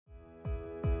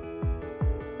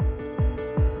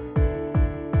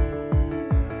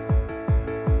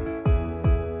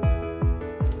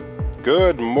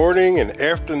Good morning and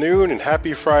afternoon and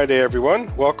happy Friday,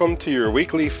 everyone. Welcome to your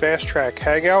weekly Fast Track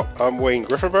Hangout. I'm Wayne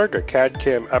Griffenberg, a CAD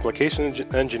CAM application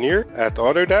engineer at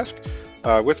Autodesk.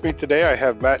 With me today I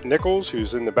have Matt Nichols,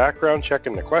 who's in the background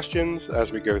checking the questions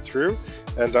as we go through,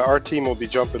 and our team will be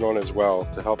jumping on as well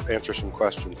to help answer some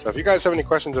questions. So if you guys have any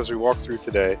questions as we walk through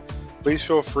today, please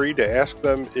feel free to ask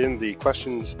them in the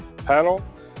questions panel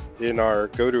in our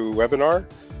GoToWebinar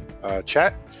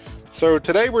chat. So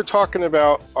today we're talking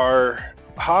about our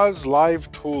Haas live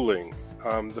tooling,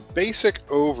 the basic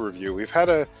overview. We've had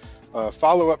a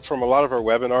follow-up from a lot of our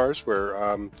webinars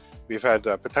where we've had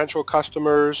potential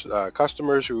customers,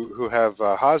 who have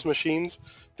Haas machines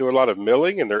do a lot of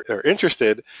milling, and they're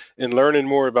interested in learning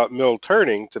more about mill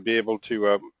turning to be able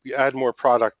to add more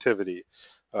productivity,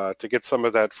 to get some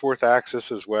of that fourth axis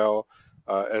as well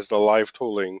as the live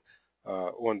tooling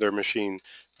on their machine.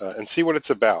 And see what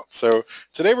it's about. So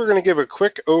today we're going to give a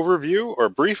quick overview or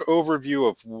brief overview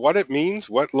of what it means,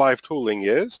 what live tooling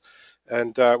is,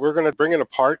 and we're going to bring it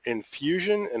apart in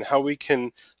Fusion and how we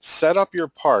can set up your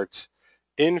parts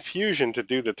in Fusion to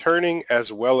do the turning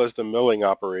as well as the milling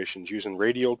operations using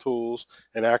radial tools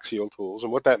and axial tools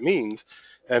and what that means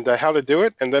and how to do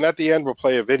it. And then at the end we'll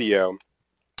play a video.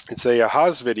 It's a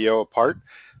Haas video, a part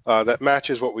that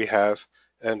matches what we have,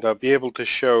 and be able to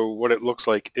show what it looks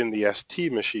like in the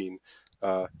ST machine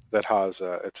that has,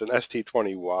 it's an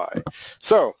ST20Y.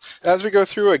 So as we go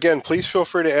through, again, please feel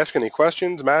free to ask any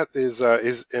questions. Matt is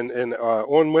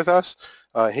on with us.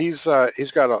 He's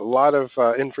got a lot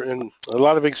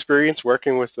of experience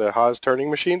working with the Haas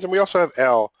turning machines, and we also have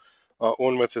Al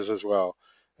on with us as well.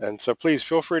 And so please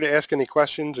feel free to ask any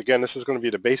questions. Again, this is going to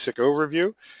be the basic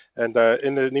overview, and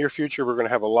in the near future we're going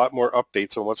to have a lot more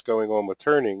updates on what's going on with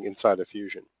turning inside of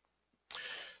Fusion.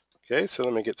 Okay, so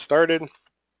let me get started.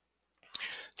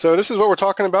 So this is what we're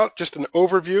talking about, just an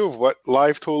overview of what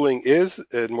live tooling is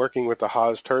in working with the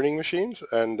Haas turning machines,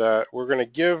 and we're going to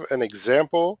give an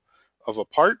example of a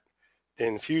part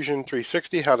in Fusion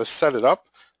 360, how to set it up,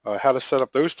 how to set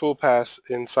up those tool paths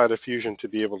inside of Fusion to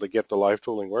be able to get the live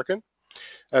tooling working,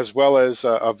 as well as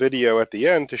a video at the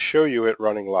end to show you it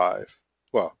running live.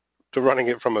 Well, to running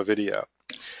it from a video.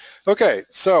 Okay,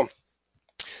 so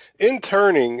in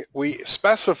turning, we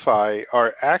specify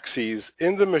our axes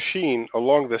in the machine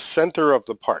along the center of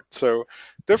the part. So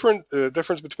the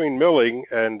difference between milling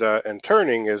and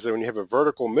turning is that when you have a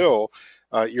vertical mill,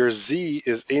 your Z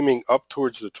is aiming up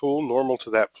towards the tool, normal to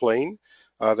that plane,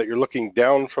 that you're looking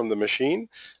down from the machine,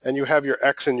 and you have your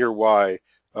X and your Y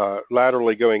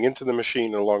laterally going into the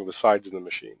machine and along the sides of the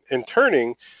machine. In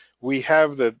turning, we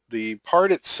have the part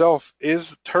itself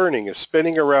is turning, is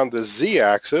spinning around the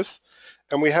Z-axis,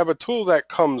 and we have a tool that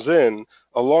comes in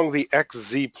along the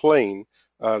XZ plane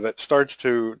that starts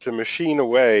to machine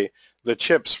away the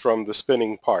chips from the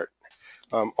spinning part.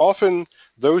 Often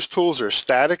those tools are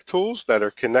static tools that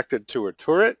are connected to a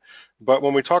turret, but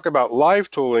when we talk about live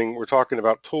tooling, we're talking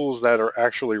about tools that are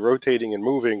actually rotating and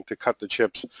moving to cut the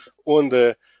chips on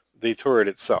the turret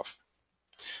itself.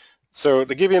 So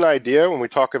to give you an idea, when we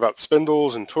talk about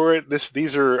spindles and turret, this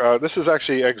is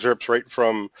actually excerpts right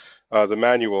from the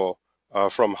manual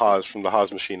from Haas, from the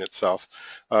Haas machine itself.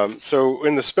 So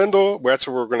in the spindle, that's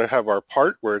where we're going to have our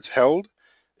part where it's held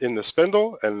in the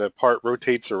spindle and the part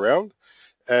rotates around.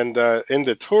 And in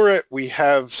the turret, we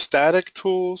have static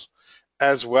tools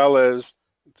as well as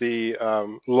the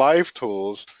live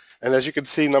tools. And as you can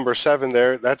see, number 7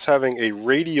 there, that's having a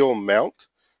radial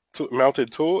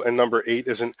mounted tool, and number 8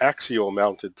 is an axial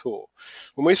mounted tool.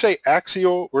 When we say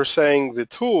axial, we're saying the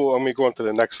tool, let me go on to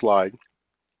the next slide.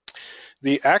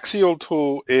 The axial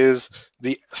tool is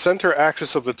the center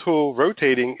axis of the tool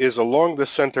rotating is along the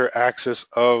center axis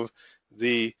of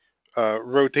the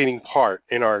rotating part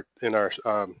in our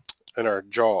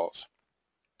jaws.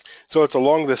 So it's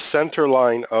along the center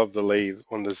line of the lathe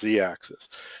on the Z-axis.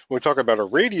 When we talk about a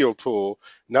radial tool,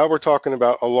 now we're talking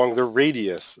about along the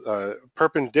radius,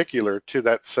 perpendicular to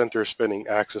that center spinning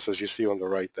axis as you see on the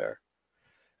right there.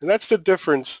 And that's the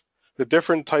difference, the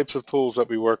different types of tools that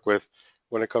we work with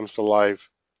when it comes to live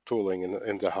tooling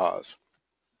in the Haas.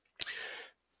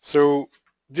 So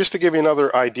just to give you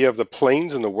another idea of the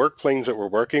planes and the work planes that we're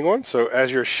working on, so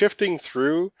as you're shifting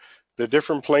through the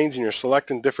different planes and you're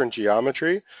selecting different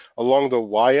geometry, along the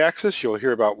Y-axis you'll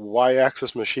hear about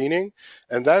Y-axis machining,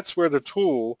 and that's where the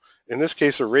tool, in this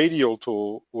case a radial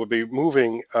tool, will be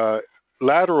moving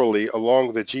laterally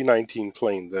along the G19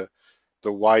 plane, the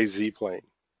YZ plane.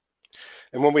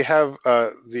 And when we have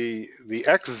the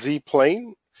XZ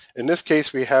plane, in this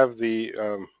case we have the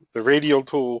radial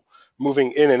tool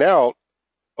moving in and out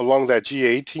along that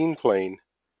G18 plane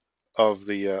of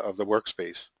the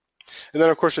workspace. And then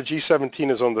of course the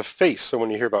G17 is on the face. So when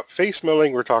you hear about face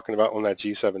milling, we're talking about on that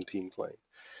G17 plane.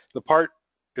 The part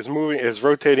is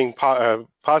rotating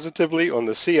positively on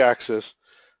the C-axis,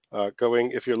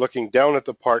 if you're looking down at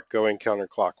the part, going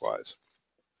counterclockwise.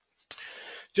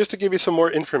 Just to give you some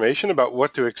more information about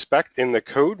what to expect in the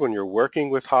code when you're working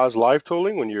with Haas live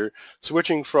tooling, when you're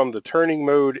switching from the turning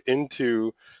mode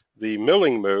into the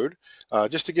milling mode,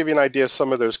 just to give you an idea of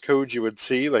some of those codes you would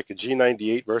see, like a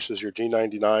G98 versus your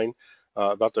G99,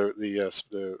 about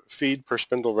the feed per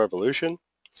spindle revolution.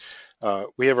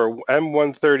 We have our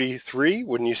M133.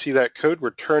 When you see that code,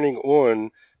 we're turning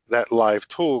on that live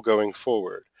tool going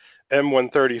forward.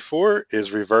 M134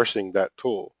 is reversing that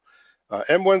tool.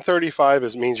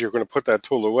 M135 means you're going to put that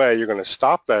tool away. You're going to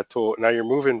stop that tool. Now you're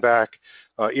moving back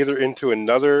either into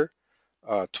another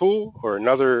tool or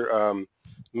another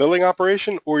milling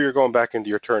operation, or you're going back into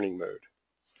your turning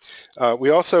mode. We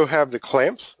also have the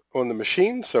clamps on the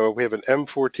machine. So we have an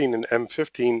M14 and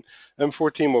M15.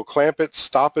 M14 will clamp it,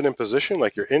 stop it in position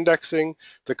like you're indexing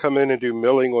to come in and do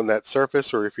milling on that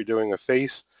surface, or if you're doing a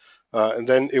face. And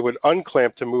then it would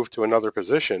unclamp to move to another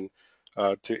position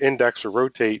to index or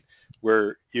rotate,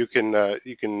 where you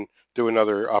can do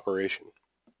another operation.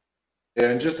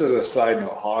 And just as a side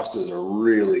note, Haas does a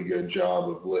really good job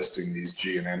of listing these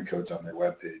G and N codes on their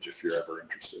webpage if you're ever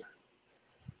interested.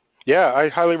 Yeah, I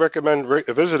highly recommend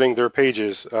visiting their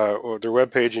pages or their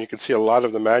webpage, and you can see a lot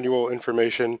of the manual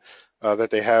information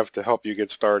that they have to help you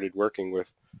get started working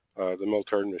with the mill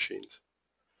turn machines.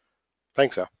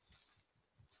 Thanks, Al.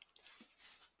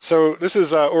 So this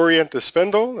is orient the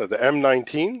spindle, the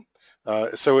M19.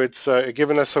 So it's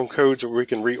given us some codes where we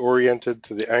can reorient it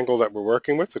to the angle that we're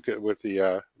working with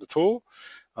the tool.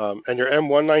 And your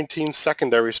M119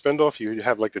 secondary spindle, if you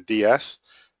have like the DS,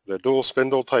 the dual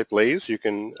spindle type lathes, you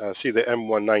can see the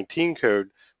M119 code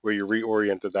where you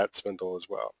reoriented that spindle as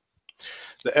well.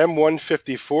 The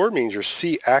M154 means your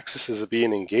C-axis is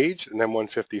being engaged, and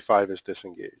M155 is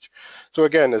disengaged. So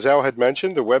again, as Al had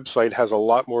mentioned, the website has a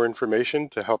lot more information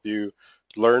to help you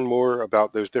learn more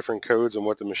about those different codes and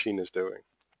what the machine is doing.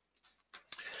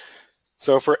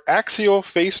 So for axial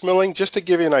face milling, just to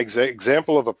give you an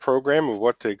example of a program of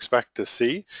what to expect to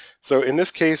see. So in this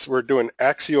case, we're doing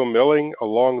axial milling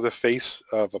along the face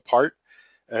of a part.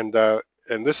 And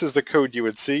this is the code you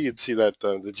would see. You'd see that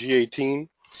the G18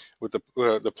 with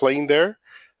the plane there.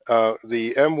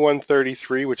 The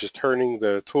M133, which is turning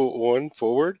the tool on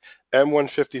forward.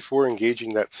 M154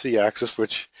 engaging that C-axis,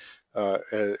 which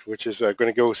is going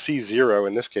to go C0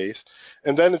 in this case,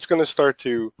 and then it's going to start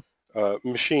to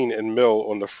machine and mill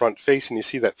on the front face, and you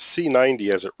see that C90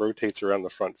 as it rotates around the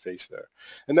front face there.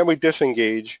 And then we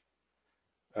disengage,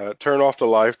 turn off the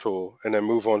live tool, and then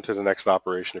move on to the next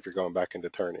operation if you're going back into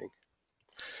turning.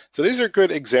 So these are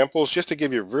good examples just to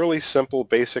give you a really simple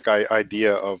basic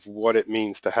idea of what it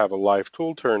means to have a live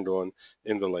tool turned on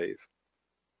in the lathe.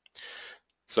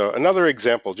 So another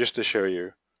example just to show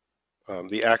you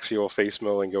the axial face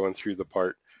milling going through the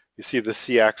part. You see the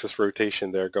C-axis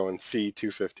rotation there going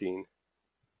C215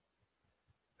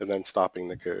 and then stopping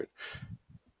the code.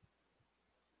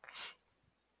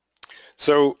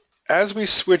 So as we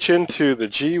switch into the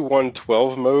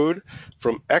G112 mode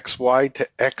from XY to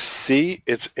XC,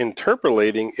 it's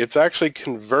interpolating, it's actually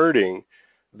converting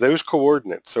those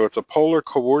coordinates. So it's a polar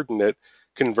coordinate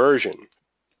conversion.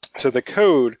 So the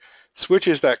code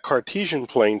switches that Cartesian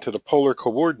plane to the polar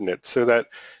coordinate so that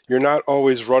you're not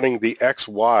always running the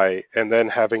XY and then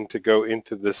having to go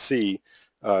into the C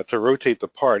to rotate the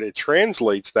part. It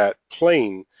translates that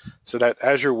plane so that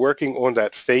as you're working on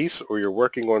that face, or you're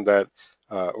working on that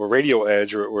or radial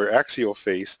edge or axial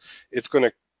face, it's going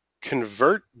to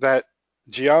convert that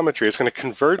geometry. It's going to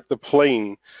convert the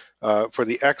plane for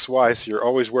the XY, so you're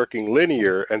always working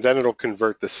linear, and then it'll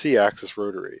convert the C-axis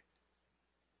rotary.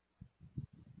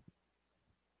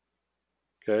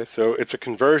 Okay, so it's a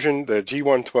conversion. The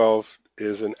G112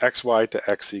 is an XY to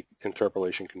XC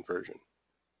interpolation conversion.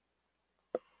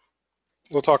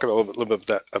 We'll talk a little bit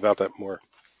about that more.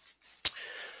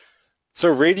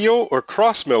 So radial or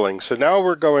cross milling. So now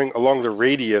we're going along the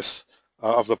radius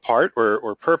of the part,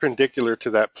 or perpendicular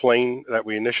to that plane that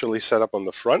we initially set up on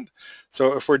the front.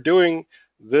 So if we're doing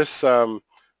this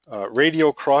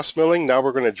radial cross milling, now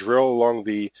we're going to drill along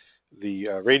the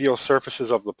radial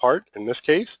surfaces of the part in this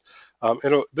case.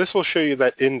 This will show you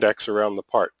that index around the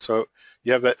part. So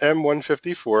you have that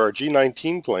M154 or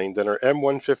G19 plane, then our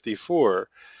M154,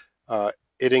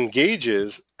 it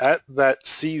engages at that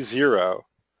C0,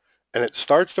 and it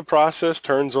starts the process,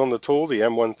 turns on the tool, the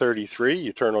M133,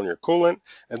 you turn on your coolant,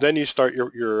 and then you start your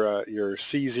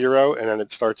C0, and then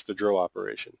it starts the drill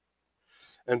operation.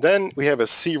 And then we have a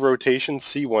C rotation,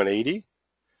 C180,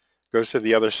 goes to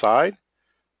the other side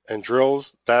and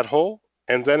drills that hole,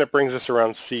 and then it brings us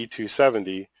around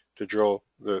C270 to drill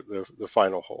the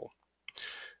final hole.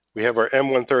 We have our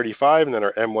M135 and then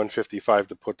our M155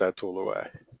 to put that tool away.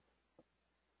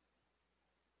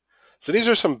 So these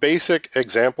are some basic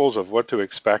examples of what to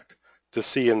expect to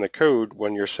see in the code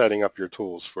when you're setting up your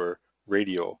tools for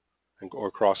radial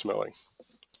or cross milling.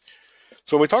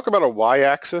 So when we talk about a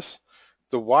y-axis,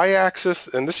 the y-axis,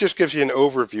 and this just gives you an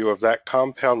overview of that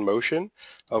compound motion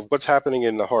of what's happening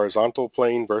in the horizontal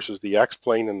plane versus the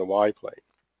x-plane and the y-plane.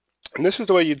 And this is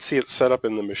the way you'd see it set up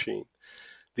in the machine.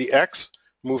 The x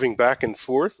moving back and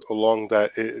forth along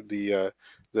that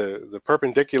the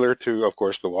perpendicular to, of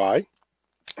course, the y,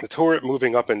 the turret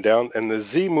moving up and down, and the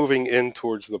z moving in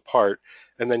towards the part,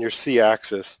 and then your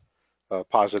c-axis,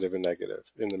 positive and negative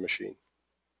in the machine.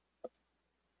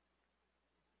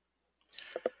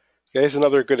 Okay, here's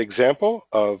another good example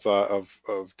of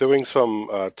doing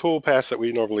some tool paths that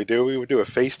we normally do. We would do a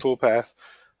face tool path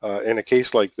in a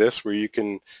case like this where you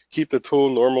can keep the tool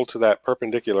normal to that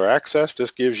perpendicular axis.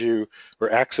 This gives you,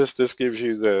 this gives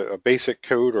you the basic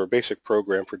code or basic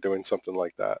program for doing something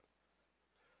like that.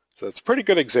 So it's a pretty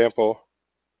good example.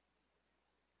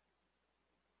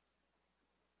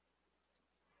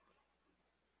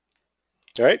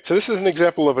 All right, so this is an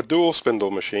example of a dual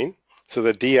spindle machine. So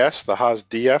the DS, the Haas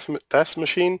DS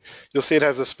machine, you'll see it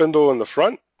has a spindle in the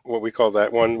front, what we call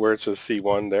that one where it says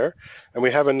C1 there, and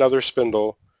we have another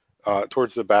spindle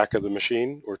towards the back of the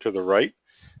machine or to the right.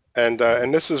 And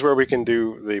this is where we can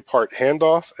do the part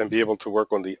handoff and be able to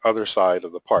work on the other side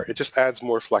of the part. It just adds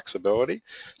more flexibility.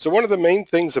 So one of the main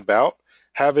things about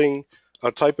having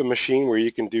a type of machine where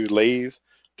you can do lathe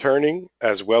turning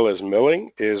as well as milling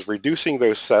is reducing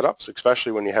those setups,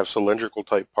 especially when you have cylindrical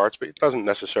type parts, but it doesn't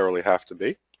necessarily have to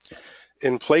be.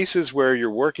 In places where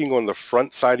you're working on the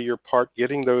front side of your part,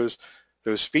 getting those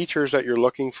features that you're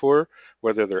looking for,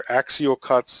 whether they're axial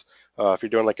cuts, if you're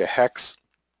doing like a hex,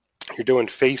 you're doing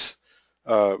face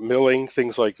milling,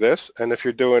 things like this. And if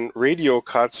you're doing radial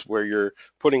cuts where you're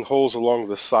putting holes along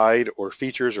the side or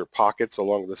features or pockets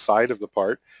along the side of the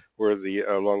part or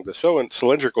along the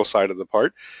cylindrical side of the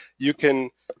part, you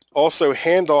can also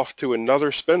hand off to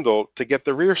another spindle to get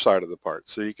the rear side of the part.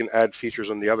 So you can add features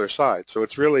on the other side. So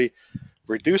it's really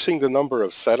reducing the number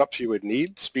of setups you would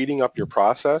need, speeding up your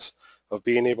process of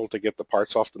being able to get the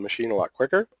parts off the machine a lot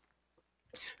quicker.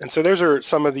 And so those are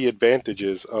some of the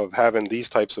advantages of having these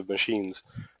types of machines,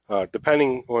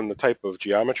 depending on the type of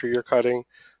geometry you're cutting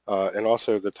and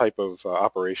also the type of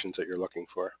operations that you're looking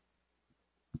for.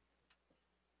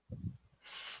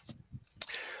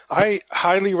 I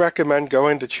highly recommend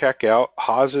going to check out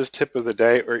Haas's Tip of the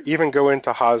Day, or even go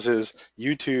into Haas's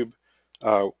YouTube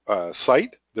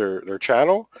site, their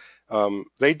channel.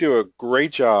 They do a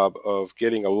great job of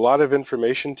getting a lot of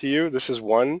information to you. This is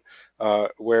one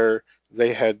where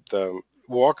they had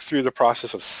walked through the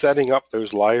process of setting up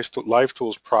those live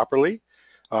tools properly.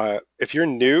 If you're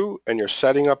new and you're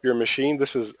setting up your machine,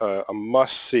 this is a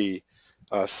must-see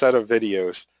set of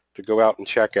videos to go out and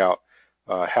check out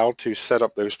how to set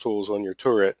up those tools on your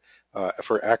turret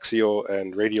for axial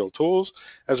and radial tools,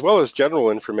 as well as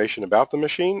general information about the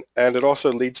machine. And it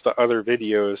also leads to other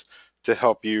videos to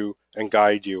help you and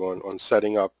guide you on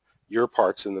setting up your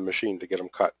parts in the machine to get them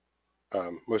cut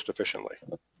most efficiently.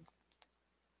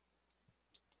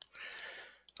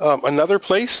 Another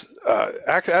place,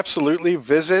 absolutely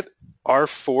visit our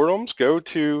forums. Go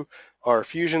to our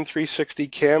Fusion 360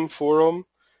 CAM forum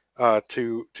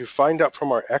to find out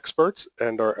from our experts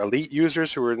and our elite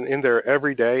users who are in there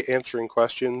every day answering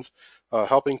questions,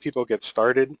 helping people get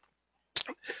started.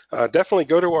 Definitely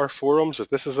go to our forums if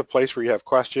this is a place where you have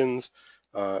questions.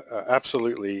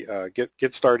 Absolutely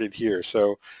get started here.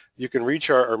 So you can reach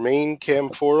our main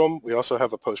CAM forum. We also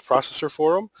have a post-processor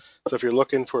forum. So if you're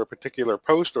looking for a particular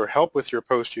post or help with your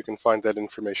post, you can find that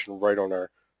information right on our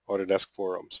Autodesk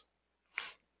forums.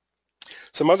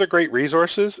 Some other great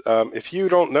resources. If you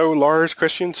don't know Lars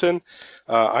Christensen,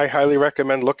 I highly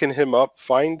recommend looking him up.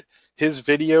 Find his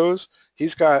videos.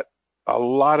 He's got a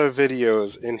lot of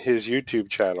videos in his YouTube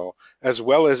channel as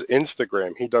well as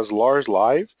Instagram. He does Lars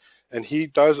Live, and he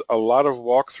does a lot of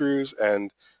walkthroughs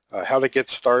and how to get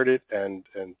started and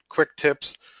quick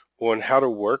tips on how to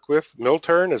work with mill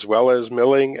turn as well as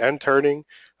milling and turning.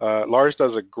 Lars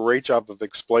does a great job of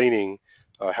explaining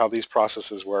how these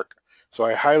processes work. So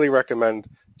I highly recommend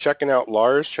checking out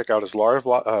Lars, check out his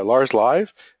Lars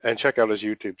Live, and check out his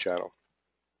YouTube channel.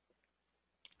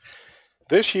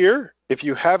 This year, if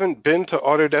you haven't been to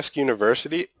Autodesk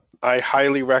University, I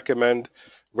highly recommend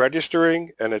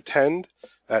registering and attend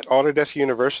At Autodesk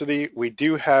University, we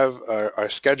do have our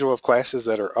schedule of classes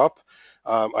that are up.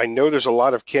 I know there's a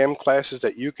lot of CAM classes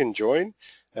that you can join,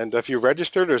 and if you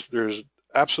register, there's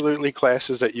absolutely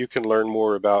classes that you can learn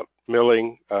more about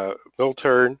milling, mill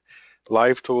turn,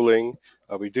 live tooling.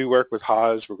 We do work with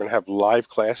Haas. We're going to have live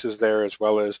classes there as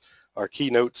well as our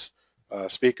keynotes,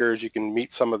 speakers. You can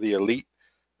meet some of the elite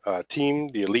team,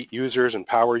 the elite users and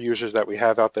power users that we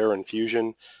have out there in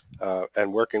Fusion,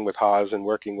 and working with Haas and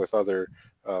working with other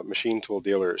machine tool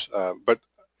dealers. But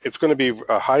it's going to be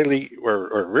highly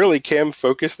or really CAM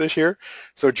focused this year.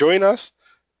 So join us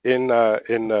at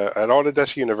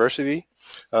Autodesk University.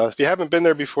 If you haven't been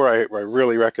there before, I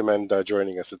really recommend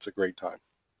joining us. It's a great time.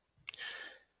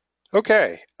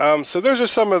 Okay, so those are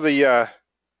some of the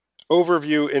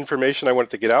overview information I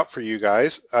wanted to get out for you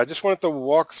guys. I just wanted to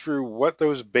walk through what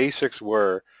those basics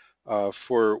were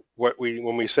for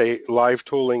when we say live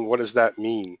tooling. What does that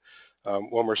mean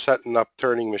when we're setting up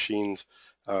turning machines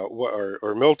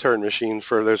or mill turn machines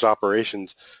for those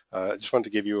operations? I just wanted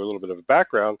to give you a little bit of a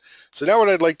background. So now what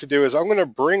I'd like to do is I'm going to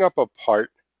bring up a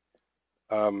part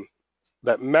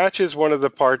that matches one of the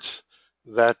parts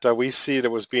that we see that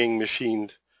was being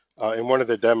machined in one of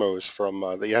the demos from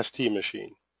the ST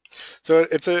machine. So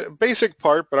it's a basic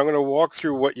part, but I'm going to walk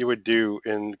through what you would do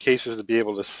in cases to be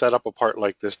able to set up a part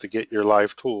like this to get your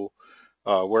live tool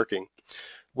working.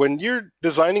 When you're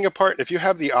designing a part, if you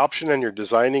have the option and you're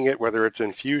designing it, whether it's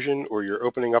in Fusion or you're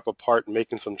opening up a part and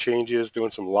making some changes,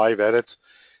 doing some live edits,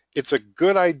 it's a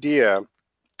good idea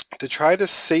to try to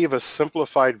save a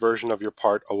simplified version of your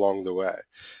part along the way.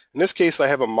 In this case, I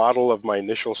have a model of my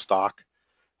initial stock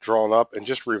drawn up and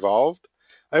just revolved.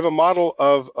 I have a model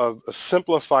of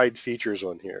simplified features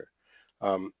on here.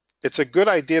 It's a good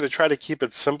idea to try to keep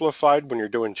it simplified when you're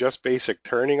doing just basic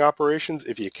turning operations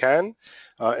if you can.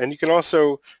 And you can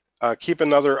also keep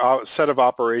another set of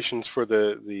operations for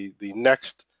the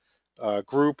next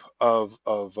group of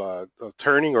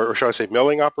turning, or shall I say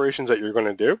milling operations that you're going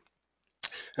to do.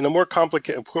 And the more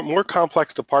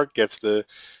complex the part gets, the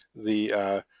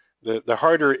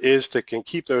harder it is to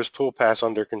keep those tool paths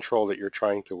under control that you're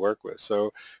trying to work with.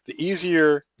 So the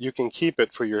easier you can keep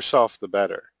it for yourself, the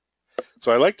better.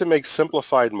 So I like to make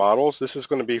simplified models. This is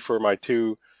going to be for my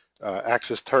two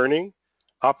axis turning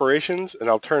operations, and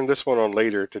I'll turn this one on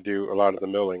later to do a lot of the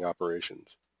milling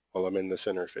operations while I'm in this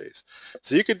interface.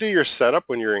 So you could do your setup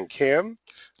when you're in CAM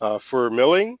for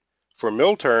milling, for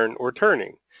mill turn, or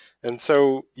turning. And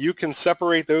so you can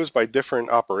separate those by different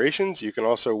operations. You can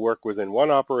also work within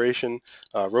one operation,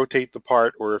 rotate the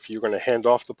part, or if you're going to hand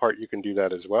off the part, you can do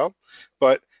that as well.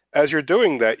 But as you're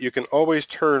doing that, you can always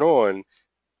turn on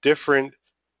different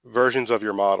versions of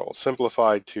your model,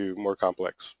 simplified to more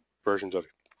complex versions of,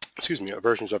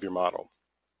 versions of your model.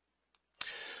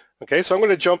 Okay, so I'm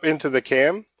going to jump into the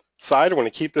CAM side. I want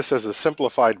to keep this as a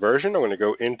simplified version. I'm going to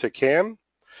go into CAM.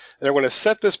 And I'm going to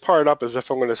set this part up as if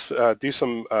I'm going to do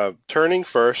some turning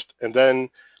first, and then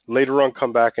later on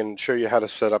come back and show you how to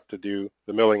set up to do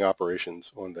the milling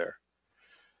operations on there.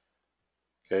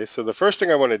 Okay, so the first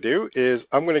thing I want to do is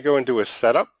I'm going to go and do a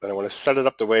setup, and I want to set it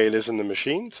up the way it is in the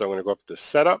machine. So I'm going to go up to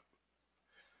setup,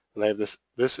 and I have this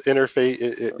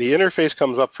interface. The interface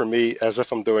comes up for me as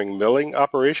if I'm doing milling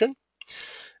operation.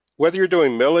 Whether you're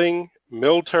doing milling,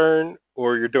 mill turn,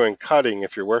 or you're doing cutting,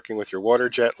 if you're working with your water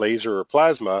jet, laser, or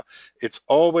plasma, it's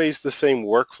always the same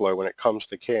workflow when it comes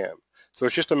to CAM. So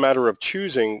it's just a matter of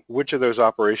choosing which of those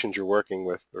operations you're working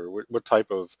with, or what type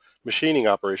of machining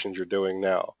operations you're doing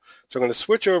now. So I'm going to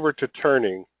switch over to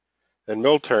turning and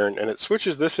mill turn, and it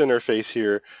switches this interface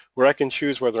here where I can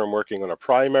choose whether I'm working on a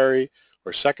primary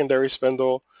or secondary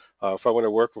spindle, if I want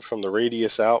to work from the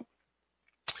radius out.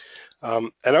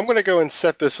 And I'm going to go and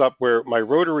set this up where my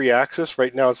rotary axis,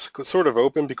 right now it's sort of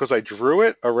open because I drew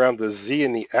it around the Z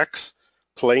and the X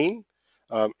plane.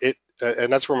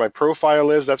 And that's where my profile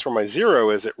is, that's where my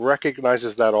 0 is. It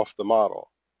recognizes that off the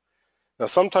model. Now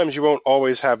sometimes you won't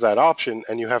always have that option,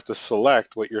 and you have to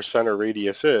select what your center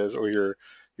radius is, or your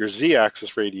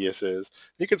Z-axis radius is.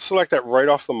 You can select that right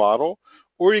off the model,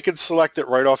 or you can select it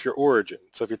right off your origin.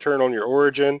 So if you turn on your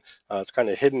origin, it's kind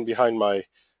of hidden behind my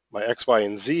X, Y,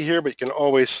 and Z here, but you can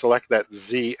always select that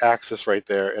Z axis right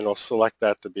there, and it'll select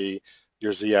that to be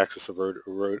your Z axis of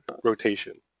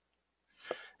rotation.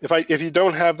 If you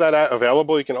don't have that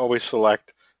available, you can always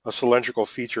select a cylindrical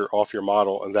feature off your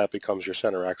model, and that becomes your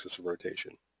center axis of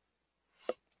rotation.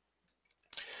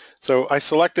 So I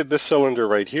selected this cylinder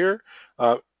right here,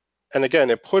 and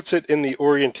again, it puts it in the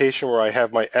orientation where I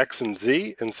have my X and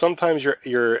Z, and sometimes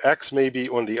your X may be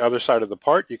on the other side of the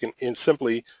part. You can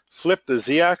simply flip the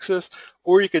Z axis,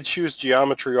 or you could choose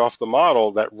geometry off the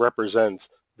model that represents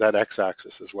that X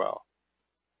axis as well.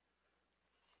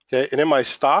 Okay, and in my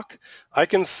stock, I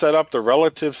can set up the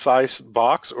relative size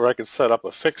box, or I can set up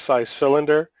a fixed size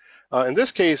cylinder. In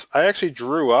this case, I actually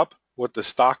drew up what the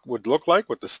stock would look like,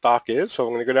 what the stock is, so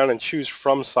I'm going to go down and choose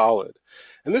from solid.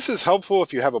 And this is helpful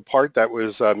if you have a part that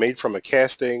was made from a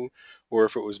casting, or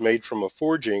if it was made from a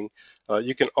forging.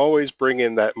 You can always bring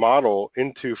in that model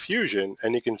into Fusion,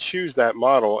 and you can choose that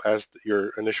model as your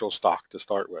initial stock to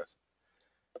start with.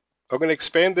 I'm going to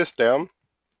expand this down,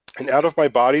 and out of my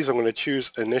bodies, I'm going to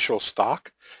choose initial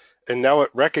stock, and now it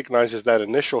recognizes that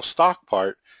initial stock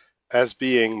part as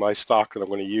being my stock that I'm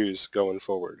going to use going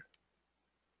forward.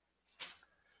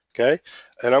 Okay,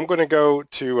 and I'm going to go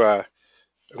to, I'm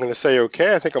going to say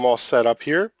okay. I think I'm all set up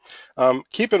here.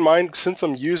 Keep in mind, since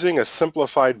I'm using a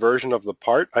simplified version of the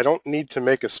part, I don't need to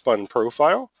make a spun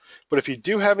profile, but if you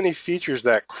do have any features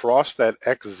that cross that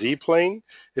XZ plane,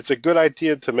 it's a good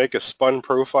idea to make a spun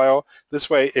profile. This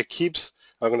way it keeps,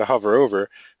 I'm going to hover over.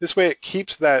 This way it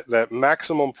keeps that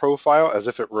maximum profile as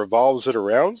if it revolves it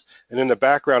around, and in the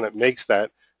background it makes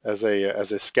that as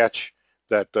a sketch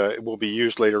that it will be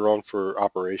used later on for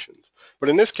operations. But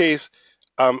in this case,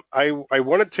 I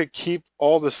wanted to keep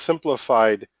all the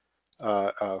simplified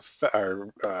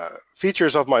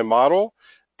features of my model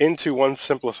into one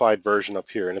simplified version up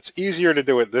here, and it's easier to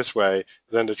do it this way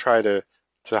than to try to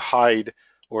hide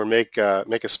or make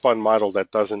a spun model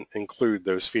that doesn't include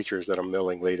those features that I'm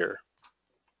milling later.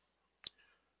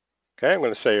 Okay, I'm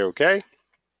going to say okay.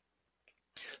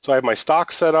 So I have my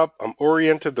stock set up. I'm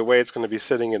oriented the way it's going to be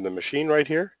sitting in the machine right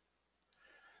here.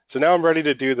 So now I'm ready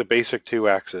to do the basic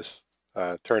 2-axis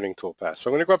turning toolpath. So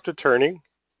I'm going to go up to turning.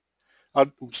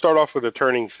 I'll start off with a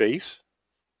turning face.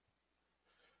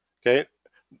 Okay,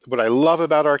 what I love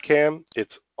about our CAM,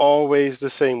 it's always the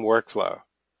same workflow,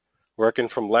 working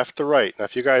from left to right. Now,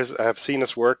 if you guys have seen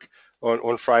us work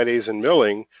on Fridays in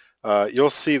milling,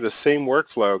 you'll see the same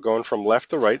workflow going from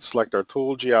left to right. Select our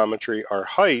tool geometry, our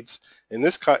heights, in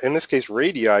this case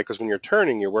radii, because when you're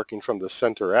turning, you're working from the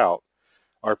center out.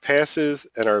 Our passes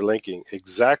and our linking,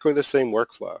 exactly the same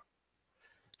workflow.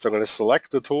 So I'm going to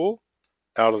select the tool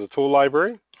out of the tool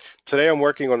library. Today I'm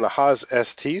working on the Haas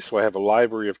ST, so I have a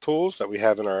library of tools that we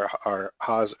have in our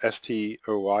Haas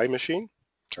STOY machine,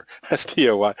 or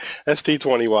STOY,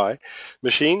 ST20Y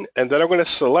machine, and then I'm going to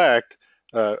select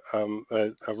a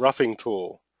roughing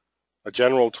tool, a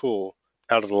general tool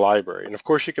out of the library. And of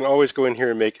course you can always go in here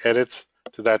and make edits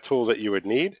to that tool that you would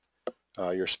need.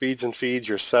 Your speeds and feeds,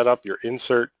 your setup, your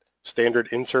insert, standard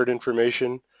insert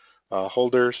information,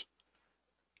 holders,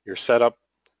 your setup,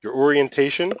 your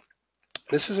orientation.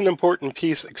 This is an important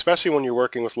piece, especially when you're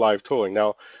working with live tooling.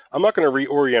 Now, I'm not going to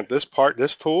reorient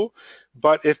this tool,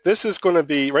 but if this is going to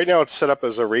be, right now it's set up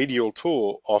as a radial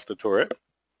tool off the turret.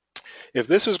 If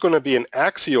this is going to be an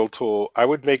axial tool, I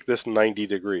would make this 90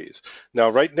 degrees. Now,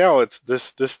 right now,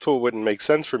 this tool wouldn't make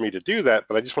sense for me to do that,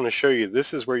 but I just want to show you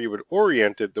this is where you would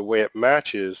orient it the way it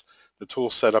matches the tool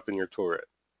set up in your turret.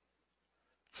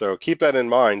 So keep that in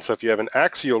mind. So if you have an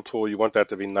axial tool, you want that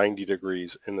to be 90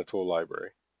 degrees in the tool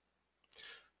library.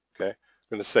 Okay, I'm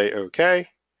going to say OK. I'm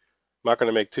not going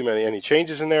to make any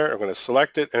changes in there. I'm going to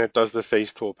select it, and it does the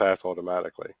face toolpath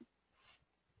automatically.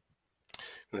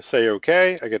 I'm going to say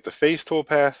OK. I get the face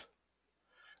toolpath.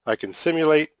 I can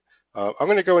simulate. I'm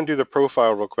going to go and do the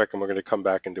profile real quick, and we're going to come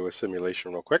back and do a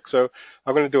simulation real quick. So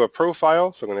I'm going to do a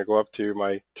profile. So I'm going to go up to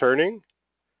my turning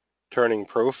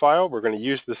profile. We're going to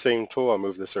use the same tool. I'll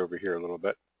move this over here a little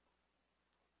bit.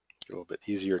 It's a little bit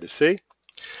easier to see.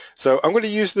 So I'm going to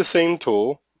use the same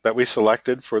tool that we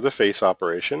selected for the face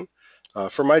operation.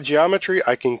 For my geometry,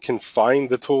 I can confine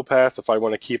the toolpath if I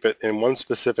want to keep it in one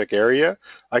specific area.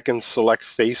 I can select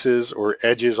faces or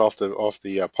edges off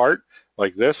the part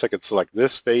like this. I could select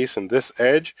this face and this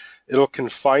edge. It'll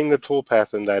confine the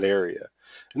toolpath in that area.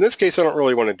 In this case, I don't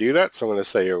really want to do that, so I'm going to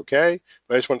say OK,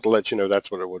 but I just want to let you know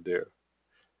that's what it will do.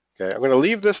 Okay, I'm going to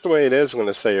leave this the way it is. I'm going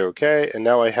to say OK, and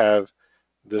now I have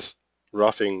this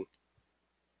roughing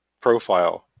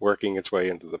profile working its way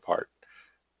into the part.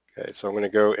 Okay, so I'm going to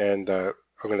go and I'm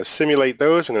going to simulate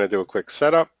those. I'm going to do a quick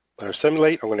setup or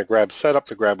simulate. I'm going to grab setup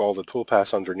to grab all the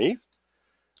toolpaths underneath.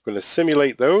 I'm going to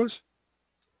simulate those.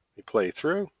 Let me play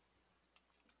through.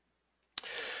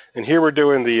 And here we're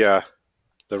doing the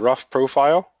rough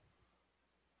profile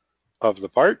of the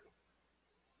part.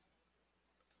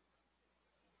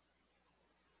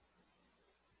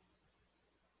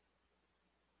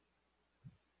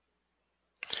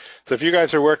 So if you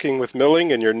guys are working with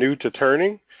milling and you're new to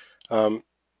turning,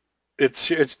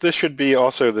 this should be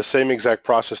also the same exact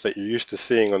process that you're used to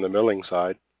seeing on the milling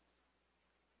side.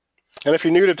 And if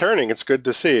you're new to turning, it's good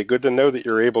to see, good to know that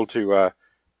you're able to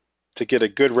to get a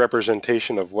good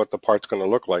representation of what the part's going to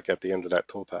look like at the end of that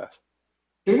toolpath.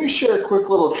 Can we share a quick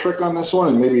little trick on this one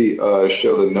and maybe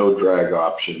show the no drag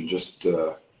option just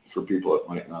for people that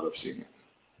might not have seen it?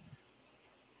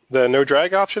 The no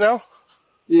drag option now?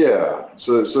 Yeah,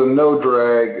 so no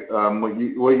drag.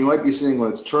 What you might be seeing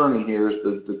when it's turning here is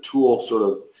the tool sort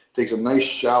of takes a nice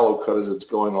shallow cut as it's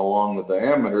going along the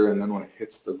diameter, and then when it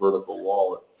hits the vertical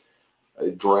wall,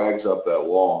 it drags up that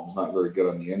wall. It's not very good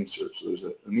on the insert. So there's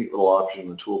a neat little option in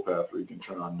the toolpath where you can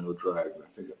turn on no drag. And I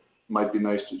think it might be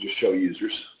nice to just show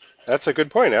users. That's a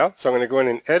good point, Al. So I'm going to go in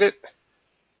and edit.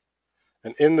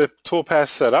 And in the toolpath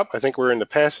setup, I think we're in the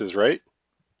passes, right?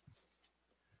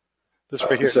 This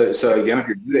right here. So again, if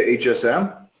you're new to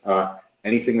HSM,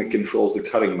 anything that controls the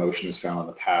cutting motion is found on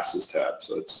the passes tab.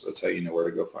 So that's how you know where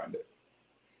to go find it.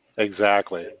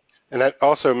 Exactly. And that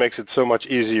also makes it so much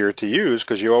easier to use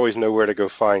because you always know where to go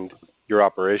find your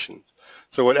operations.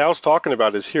 So what Al's talking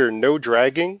about is here, no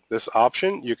dragging, this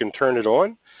option, you can turn it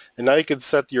on, and now you can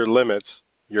set your limits,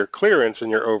 your clearance,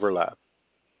 and your overlap.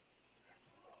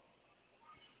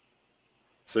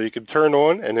 So you can turn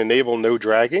on and enable no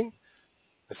dragging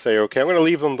and say, okay, I'm going to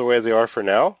leave them the way they are for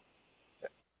now.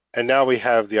 And now we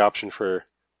have the option for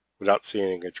without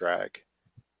seeing a drag.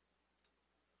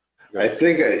 I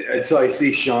think I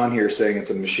see Sean here saying it's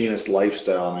a machinist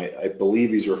lifestyle, and I believe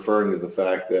he's referring to the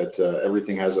fact that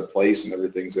everything has a place and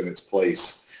everything's in its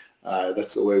place.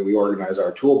 That's the way we organize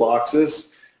our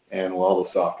toolboxes, and well, the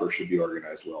software should be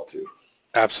organized well too.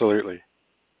 Absolutely.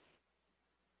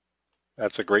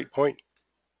 That's a great point.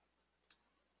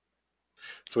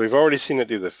 So we've already seen it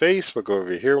do the face. We'll go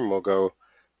over here and we'll go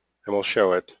and we'll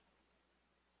show it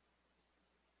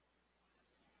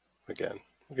again.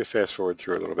 We can fast forward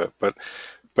through a little bit, but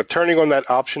turning on that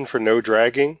option for no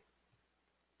dragging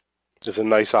is a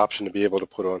nice option to be able to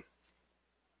put on.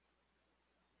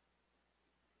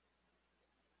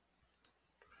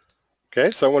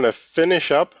 Okay, so I want to finish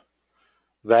up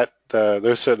that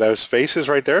those faces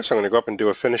right there. So I'm going to go up and do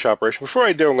a finish operation. Before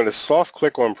I do, I'm going to soft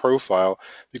click on profile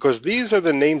because these are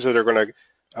the names that are going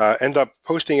to end up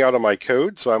posting out of my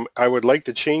code. So I would like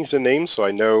to change the name so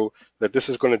I know that this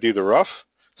is going to do the rough,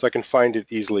 so I can find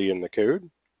it easily in the code.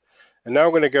 And now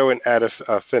I'm going to go and add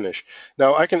a finish.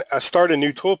 Now I can start a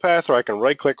new toolpath, or I can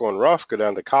right click on rough, go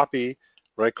down to copy,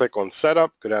 right click on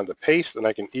setup, go down to paste, and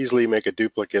I can easily make a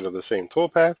duplicate of the same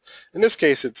toolpath. In this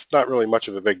case, it's not really much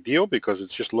of a big deal because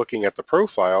it's just looking at the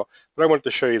profile, but I wanted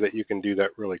to show you that you can do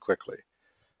that really quickly.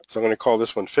 So I'm going to call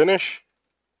this one finish.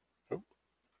 I'm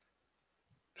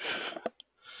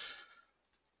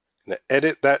going to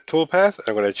edit that toolpath.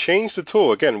 I'm going to change the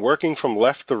tool, again, working from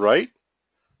left to right.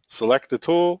 Select the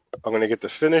tool. I'm going to get the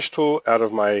finish tool out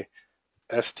of my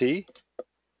ST.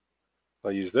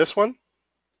 I'll use this one.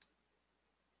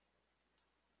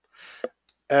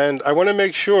 And I want to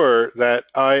make sure that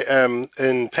I am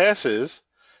in passes,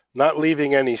 not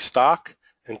leaving any stock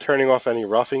and turning off any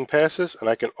roughing passes. And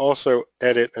I can also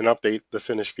edit and update the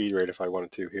finish feed rate if I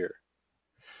wanted to here.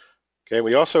 Okay,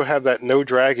 we also have that no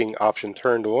dragging option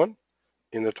turned on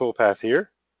in the toolpath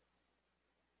here.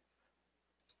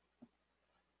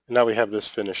 And now we have this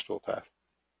finish toolpath.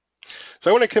 So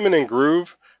I want to come in and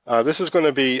groove. This is going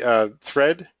to be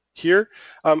thread here.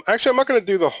 Actually, I'm not going to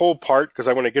do the whole part because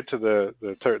I want to get to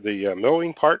the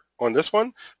milling part on this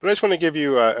one, but I just want to give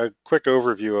you a quick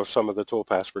overview of some of the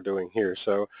toolpaths we're doing here.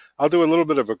 So I'll do a little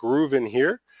bit of a groove in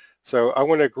here. So I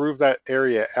want to groove that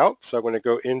area out. So I'm going to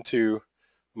go into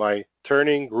my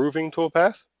turning grooving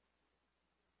toolpath.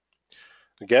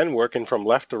 Again, working from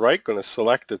left to right, going to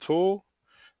select the tool.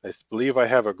 I believe I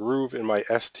have a groove in my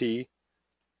ST20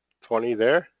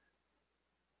 there.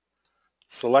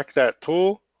 Select that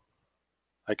tool.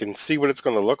 I can see what it's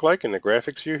going to look like in the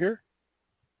graphics view here.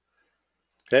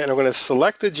 Okay, and I'm going to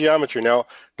select the geometry. Now,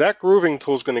 that grooving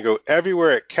tool is going to go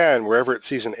everywhere it can, wherever it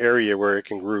sees an area where it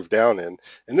can groove down in.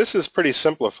 And this is pretty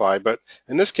simplified, but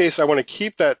in this case, I want to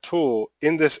keep that tool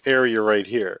in this area right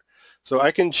here. So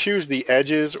I can choose the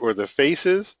edges or the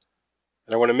faces,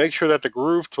 and I want to make sure that the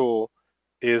groove tool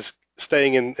is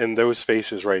staying in those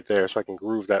faces right there, so I can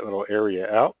groove that little area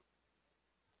out.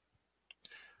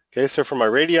 Okay, so for my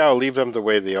radii, I'll leave them the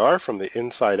way they are from the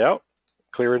inside out.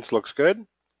 Clearance looks good.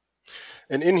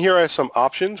 And in here I have some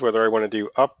options, whether I want to do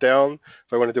up, down,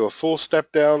 if I want to do a full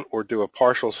step down or do a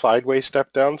partial sideways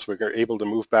step down, so we're able to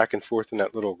move back and forth in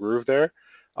that little groove there.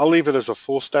 I'll leave it as a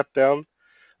full step down.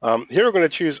 Here we're going to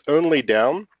choose only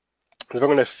down. If I'm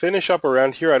going to finish up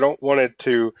around here, I don't want it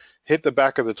to hit the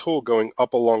back of the tool going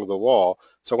up along the wall.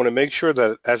 So I want to make sure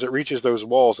that as it reaches those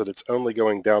walls that it's only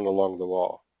going down along the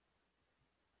wall.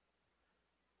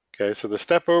 Okay, so the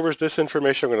step overs, this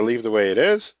information I'm going to leave the way it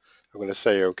is. I'm going to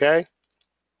say OK.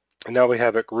 And now we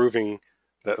have it grooving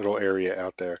that little area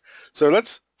out there. So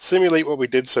let's simulate what we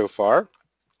did so far.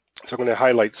 So I'm going to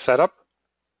highlight Setup.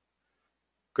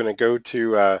 I'm going to go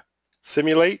to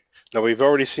Simulate. Now we've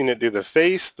already seen it do the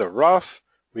face, the rough.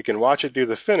 We can watch it do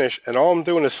the finish, and all I'm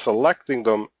doing is selecting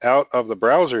them out of the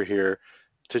browser here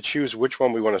to choose which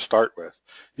one we want to start with.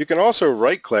 You can also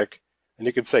right-click, and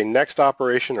you can say Next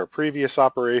Operation or Previous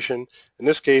Operation. In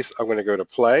this case, I'm going to go to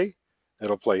Play.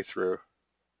 It'll play through.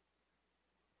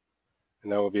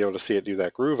 And now we'll be able to see it do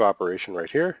that groove operation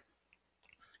right here.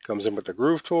 Comes in with the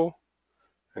groove tool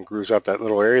and grooves out that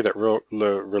little area, that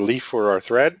relief for our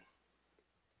thread.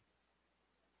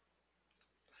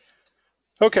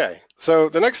 Okay, so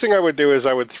the next thing I would do is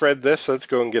I would thread this. So let's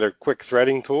go and get a quick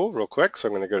threading tool real quick. So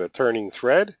I'm going to go to Turning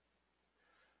Thread. I'm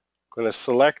going to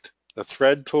select the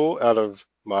thread tool out of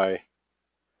my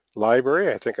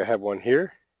library. I think I have one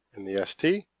here in the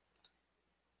ST.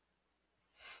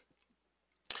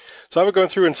 So I would go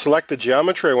through and select the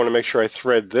geometry. I want to make sure I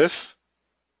thread this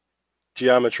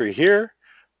geometry here.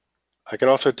 I can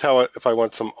also tell it if I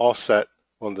want some offset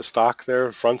on the stock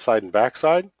there, front side and back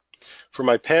side. For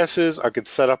my passes, I could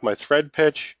set up my thread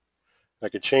pitch. I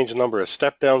could change the number of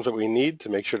step downs that we need to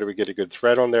make sure that we get a good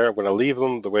thread on there. I'm going to leave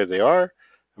them the way they are,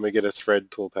 and we get a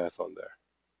thread toolpath on there.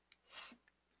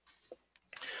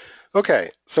 Okay,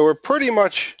 so we're pretty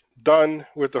much done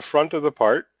with the front of the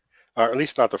part, or at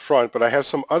least not the front, but I have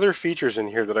some other features in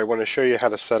here that I want to show you how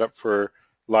to set up for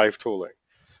live tooling.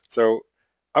 So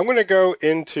I'm going to go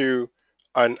into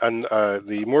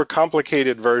the more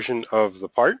complicated version of the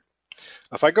part.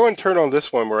 If I go and turn on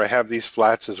this one where I have these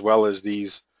flats as well as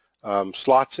these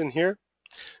slots in here.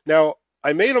 Now,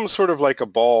 I made them sort of like a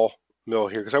ball mill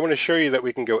here because I want to show you that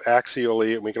we can go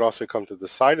axially and we can also come to the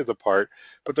side of the part.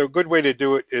 But the good way to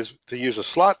do it is to use a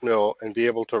slot mill and be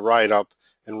able to ride up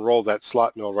and roll that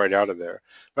slot mill right out of there.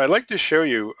 But I'd like to show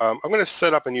you, I'm going to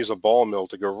set up and use a ball mill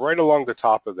to go right along the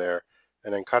top of there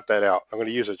and then cut that out. I'm going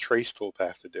to use a trace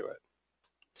toolpath to do it.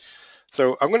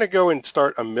 So I'm going to go and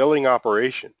start a milling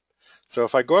operation. So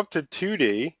if I go up to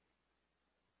 2D,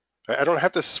 I don't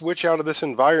have to switch out of this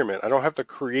environment. I don't have to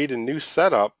create a new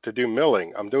setup to do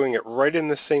milling. I'm doing it right in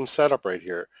the same setup right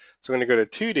here. So I'm going to go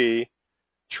to 2D,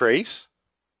 Trace.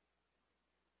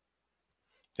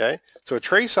 Okay, so a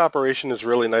trace operation is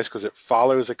really nice because it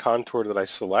follows a contour that I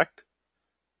select.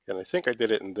 And I think I did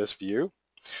it in this view.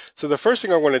 So the first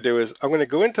thing I want to do is I'm going to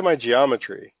go into my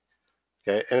geometry.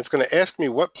 Okay, and it's going to ask me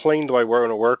what plane do I want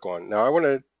to work on. Now I want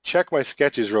to check my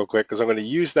sketches real quick because I'm going to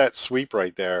use that sweep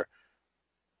right there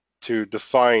to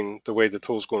define the way the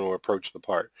tool is going to approach the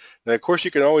part. Now, of course,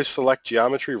 you can always select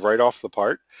geometry right off the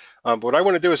part. But what I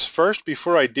want to do is first,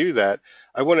 before I do that,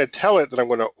 I want to tell it that I'm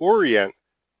going to orient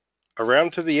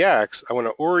around to the axe. I want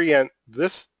to orient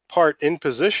this part in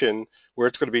position where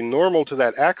it's going to be normal to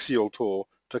that axial tool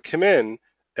to come in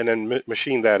and then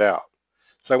machine that out.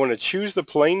 So I want to choose the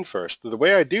plane first. The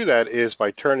way I do that is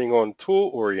by turning on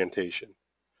Tool Orientation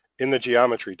in the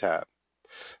Geometry tab.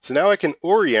 So now I can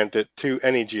orient it to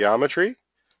any geometry.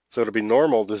 So it'll be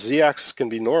normal. The Z-axis can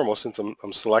be normal since I'm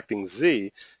selecting Z.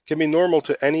 It can be normal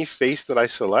to any face that I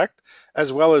select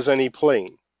as well as any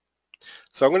plane.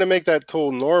 So I'm going to make that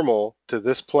tool normal to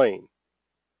this plane.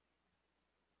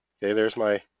 Okay, there's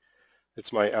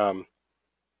it's my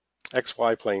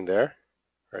XY plane there,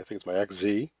 or I think it's my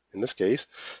XZ in this case.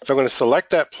 So I'm going to select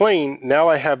that plane. Now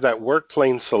I have that work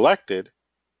plane selected.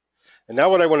 And now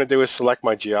what I want to do is select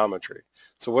my geometry.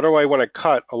 So what do I want to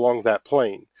cut along that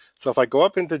plane? So if I go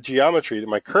up into geometry to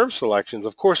my curve selections,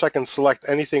 of course I can select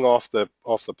anything off the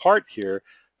part here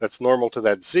that's normal to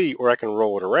that Z, or I can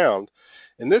roll it around.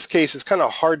 In this case, it's kind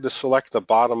of hard to select the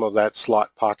bottom of that slot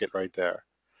pocket right there.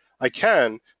 I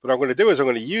can, but what I'm going to do is I'm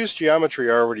going to use geometry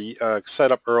I already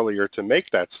set up earlier to make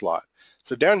that slot.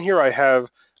 So down here I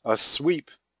have a sweep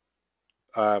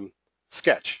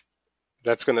sketch.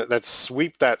 That's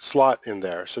sweep that slot in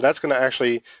there. So that's going to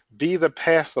actually be the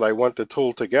path that I want the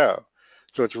tool to go.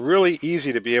 So it's really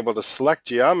easy to be able to select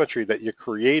geometry that you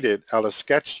created out of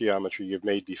sketch geometry you've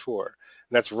made before.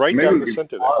 And that's right down the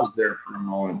center there. Maybe we can pause there for a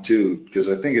moment too, because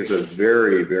I think it's a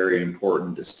very, very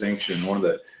important distinction. One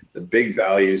of the big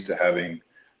values to having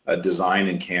a design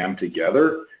and CAM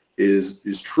together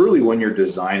is truly when you're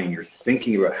designing, you're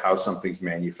thinking about how something's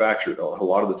manufactured. A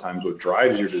lot of the times what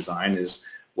drives your design is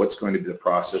what's going to be the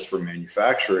process for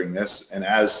manufacturing this, and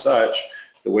as such,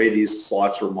 the way these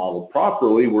slots were modeled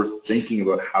properly, we're thinking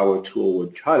about how a tool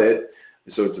would cut it.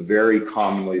 So it's very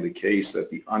commonly the case that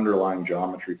the underlying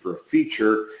geometry for a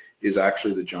feature is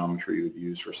actually the geometry you would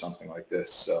use for something like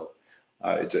this. So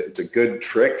it's a good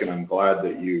trick, and I'm glad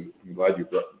you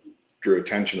drew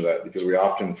attention to that, because we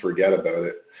often forget about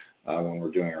it when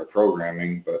we're doing our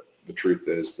programming, but the truth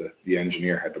is that the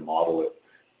engineer had to model it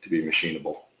to be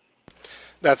machinable.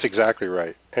 That's exactly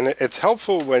right. And it's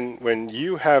helpful when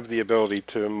you have the ability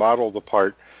to model the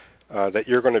part that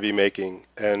you're going to be making.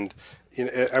 And you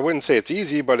know, I wouldn't say it's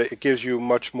easy, but it gives you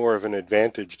much more of an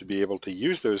advantage to be able to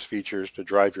use those features to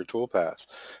drive your toolpaths.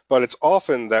 But it's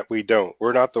often that we don't.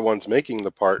 We're not the ones making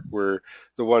the part. We're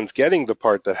the ones getting the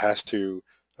part that has to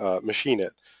machine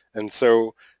it. And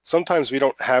so sometimes we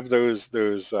don't have those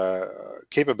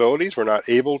capabilities. We're not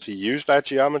able to use that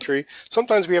geometry.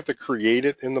 Sometimes we have to create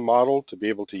it in the model to be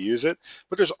able to use it.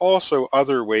 But there's also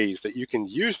other ways that you can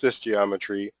use this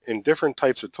geometry in different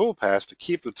types of toolpaths to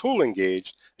keep the tool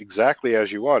engaged exactly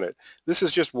as you want it. This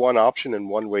is just one option and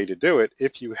one way to do it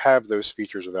if you have those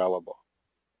features available.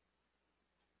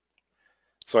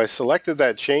 So I selected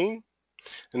that chain,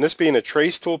 and this being a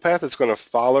trace toolpath, it's going to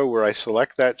follow where I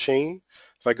select that chain.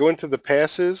 If I go into the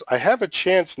passes, I have a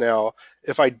chance now,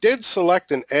 if I did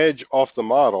select an edge off the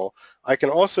model, I can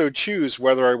also choose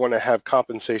whether I want to have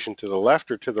compensation to the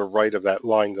left or to the right of that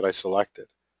line that I selected.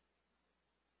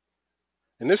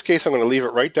 In this case, I'm going to leave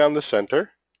it right down the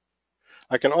center.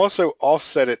 I can also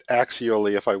offset it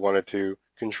axially if I wanted to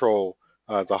control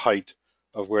the height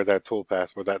of where that toolpath,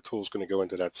 where that tool is going to go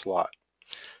into that slot.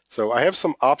 So I have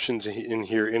some options in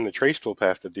here in the trace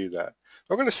toolpath to do that.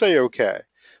 I'm going to say OK.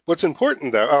 What's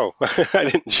important though, I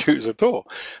didn't choose a tool.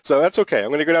 So that's okay. I'm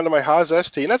going to go down to my Haas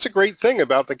ST, and that's a great thing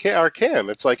about our CAM.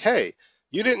 It's like, hey,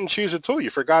 you didn't choose a tool. You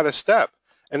forgot a step.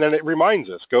 And then it reminds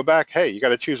us, go back, hey, you got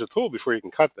to choose a tool before you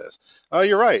can cut this. Oh,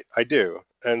 you're right, I do.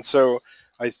 And so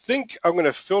I think I'm going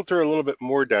to filter a little bit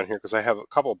more down here because I have a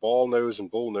couple ball nose and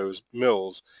bull nose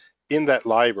mills in that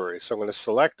library. So I'm going to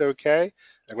select OK.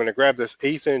 I'm going to grab this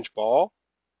 1/8 inch ball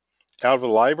out of the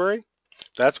library.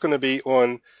 That's going to be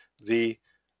on the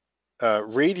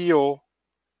radial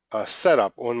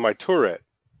setup on my turret.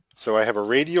 So I have a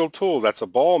radial tool that's a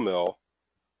ball mill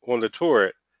on the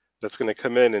turret that's going to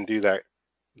come in and do that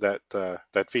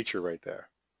feature right there.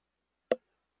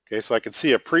 Okay, so I can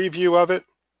see a preview of it.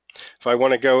 If I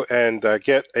want to go and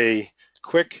get a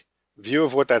quick view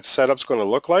of what that setup's going to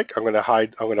look like, I'm going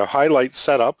to highlight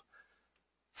setup,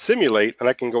 simulate, and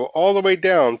I can go all the way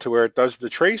down to where it does the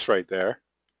trace right there.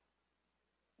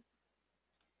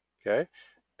 Okay,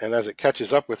 and as it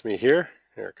catches up with me here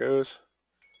it goes.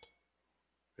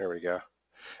 There we go.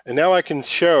 And now I can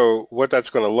show what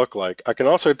that's going to look like. I can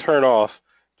also turn off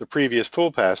the previous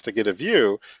toolpaths to get a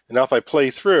view, and now if I play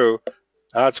through,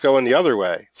 it's going the other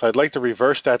way. So I'd like to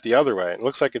reverse that the other way. It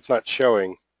looks like it's not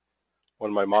showing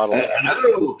on my model. Another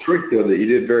little trick though that you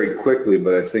did very quickly,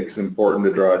 but I think is important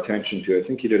to draw attention to, I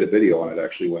think you did a video on it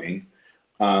actually, Wayne,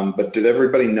 but did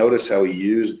everybody notice how he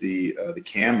used the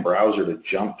CAM browser to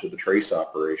jump to the trace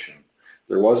operation?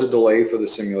 There was a delay for the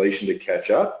simulation to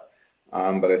catch up,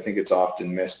 but I think it's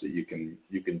often missed that you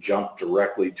can jump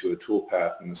directly to a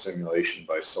toolpath in the simulation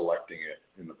by selecting it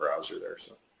in the browser there.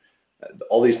 So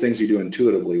all these things you do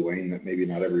intuitively, Wayne, that maybe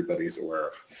not everybody is aware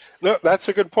of. No, that's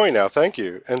a good point, Al. Thank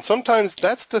you. And sometimes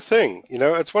that's the thing. You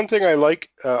know, it's one thing I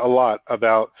like a lot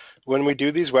about when we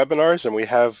do these webinars and we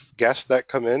have guests that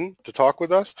come in to talk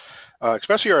with us,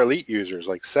 especially our elite users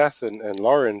like Seth and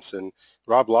Lawrence and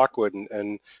Rob Lockwood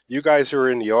and you guys who are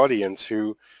in the audience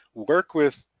who work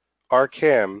with our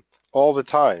CAM all the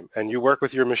time, and you work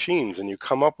with your machines and you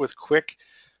come up with quick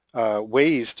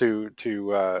ways to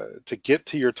get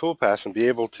to your toolpaths and be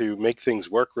able to make things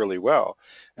work really well.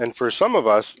 And for some of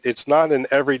us, it's not an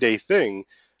everyday thing,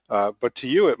 but to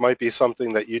you it might be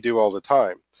something that you do all the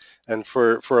time. And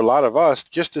for a lot of us,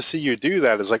 just to see you do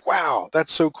that is like, wow,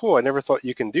 that's so cool. I never thought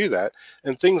you can do that.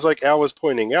 And things like Al was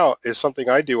pointing out is something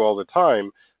I do all the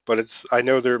time, but I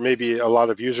know there may be a lot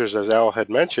of users, as Al had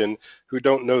mentioned, who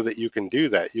don't know that you can do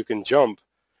that. You can jump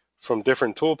from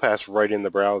different toolpaths right in the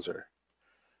browser.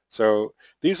 So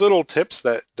these little tips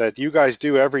that you guys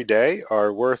do every day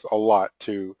are worth a lot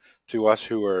to us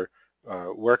who are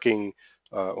working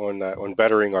on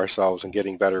bettering ourselves and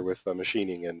getting better with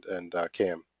machining and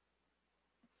CAM.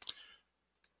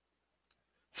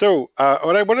 So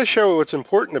what I want to show what's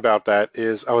important about that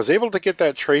is I was able to get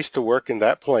that trace to work in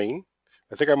that plane.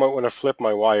 I think I might want to flip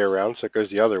my Y around so it goes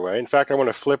the other way. In fact, I want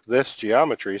to flip this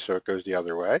geometry so it goes the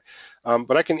other way.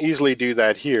 But I can easily do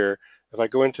that here. If I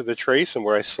go into the trace and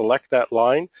where I select that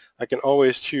line, I can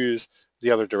always choose the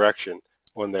other direction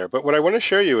on there. But what I want to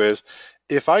show you is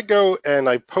if I go and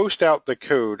I post out the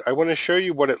code, I want to show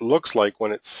you what it looks like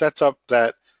when it sets up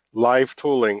that live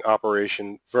tooling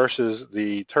operation versus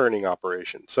the turning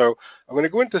operation. So I'm going to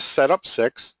go into setup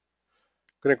 6.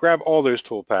 I'm going to grab all those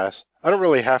toolpaths. I don't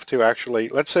really have to actually.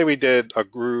 Let's say we did a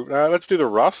groove. Let's do the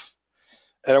rough.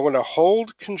 And I'm going to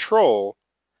hold Control,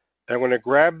 and I'm going to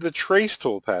grab the trace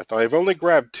toolpath. Now, I've only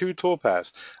grabbed 2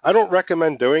 toolpaths. I don't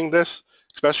recommend doing this,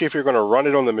 especially if you're going to run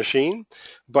it on the machine,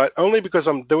 but only because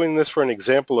I'm doing this for an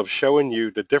example of showing you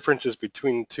the differences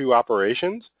between 2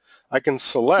 operations. I can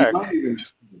select... You might even do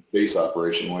the face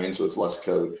operation, Wayne, so it's less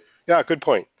code. Yeah, good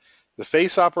point. The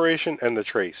face operation and the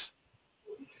trace.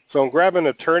 So I'm grabbing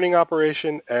a turning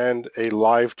operation and a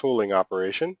live tooling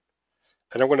operation,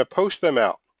 and I'm going to post them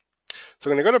out. So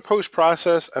I'm going to go to post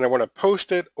process, and I want to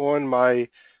post it on my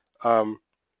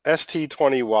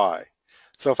ST20Y.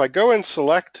 So if I go and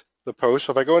select the post,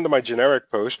 so if I go into my generic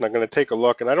post, and I'm going to take a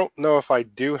look, and I don't know if I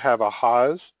do have a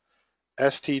Haas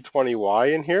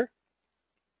ST20Y in here.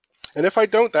 And if I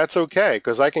don't, that's okay,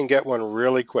 because I can get one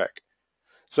really quick.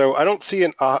 So I don't see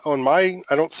I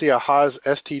don't see a Haas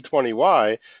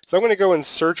ST20Y, so I'm going to go and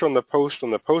search on the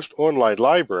post online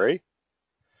library.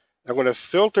 I'm going to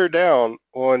filter down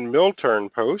on mill turn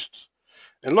posts,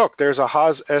 and look, there's a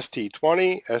Haas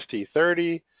ST20,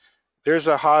 ST30, there's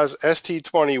a Haas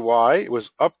ST20Y. It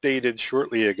was updated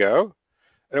shortly ago,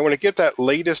 and I want to get that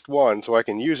latest one so I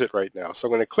can use it right now. So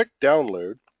I'm going to click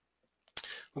download.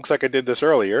 Looks like I did this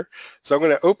earlier. So I'm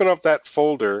going to open up that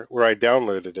folder where I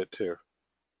downloaded it to.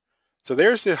 So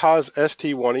there's the Haas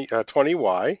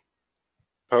ST20Y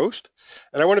post,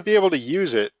 and I want to be able to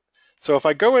use it. So if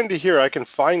I go into here, I can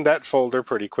find that folder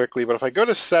pretty quickly, but if I go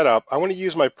to setup, I want to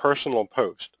use my personal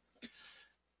post,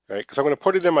 right? Because I'm going to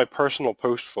put it in my personal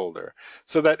post folder,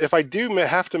 so that if I do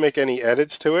have to make any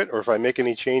edits to it, or if I make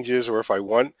any changes, or if I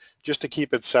want just to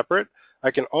keep it separate, I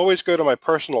can always go to my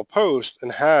personal post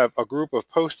and have a group of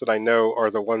posts that I know are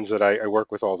the ones that I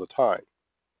work with all the time.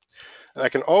 And I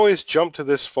can always jump to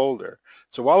this folder.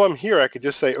 So while I'm here, I could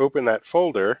just say open that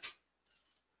folder.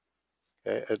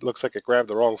 Okay, it looks like it grabbed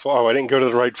the wrong folder. Oh, I didn't go to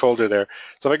the right folder there.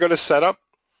 So if I go to setup,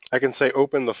 I can say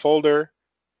open the folder,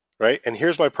 right? And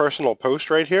here's my personal post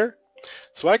right here.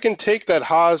 So I can take that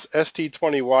Haas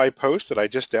ST20Y post that I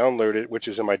just downloaded, which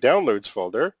is in my downloads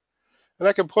folder, and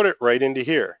I can put it right into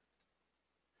here.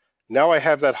 Now I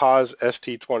have that Haas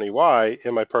ST20Y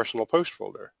in my personal post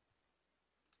folder.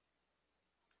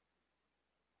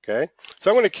 Okay,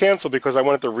 so I'm going to cancel because I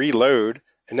want it to reload.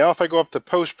 And now if I go up to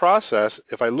post process,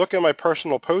 if I look in my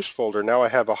personal post folder, now I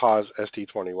have a Haas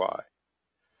ST20Y.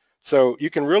 So you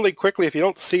can really quickly, if you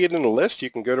don't see it in the list, you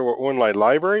can go to our online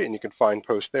library and you can find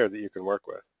posts there that you can work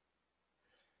with.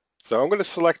 So I'm going to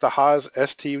select the Haas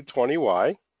ST20Y.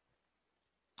 I'm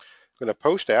going to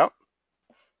post out.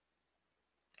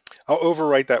 I'll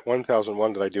overwrite that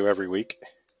 1001 that I do every week.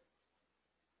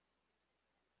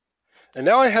 And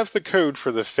now I have the code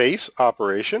for the face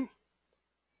operation.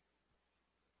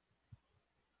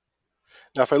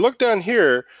 Now if I look down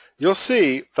here, you'll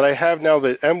see that I have now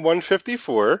the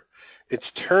M154.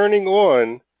 It's turning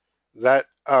on that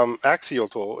axial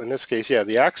tool. In this case, yeah,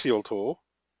 the axial tool.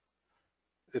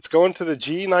 It's going to the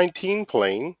G19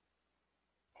 plane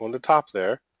on the top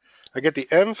there. I get the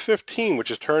M15,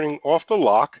 which is turning off the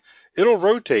lock. It'll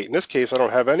rotate. In this case, I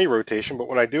don't have any rotation, but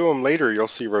when I do them later, you'll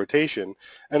see rotation,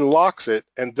 and locks it,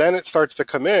 and then it starts to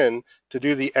come in to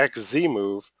do the XZ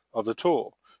move of the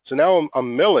tool. So now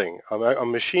I'm milling.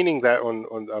 I'm machining that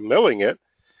I'm milling it,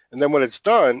 and then when it's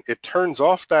done, it turns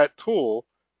off that tool,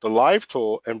 the live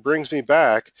tool, and brings me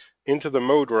back into the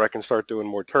mode where I can start doing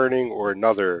more turning or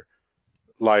another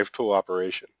live tool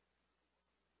operation.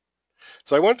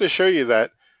 So I wanted to show you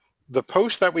that the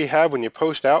post that we have when you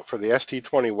post out for the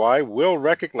ST20Y will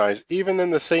recognize, even in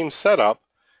the same setup,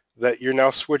 that you're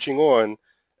now switching on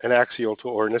an axial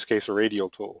tool, or in this case, a radial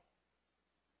tool.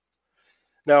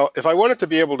 Now, if I wanted to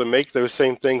be able to make those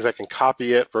same things, I can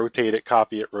copy it, rotate it,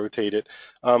 copy it, rotate it.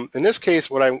 In this case,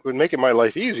 what I would make it my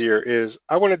life easier is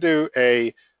I want to do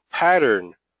a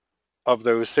pattern of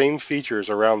those same features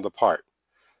around the part.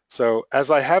 So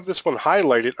as I have this one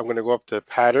highlighted, I'm going to go up to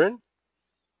Pattern.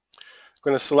 I'm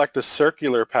going to select a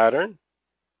circular pattern.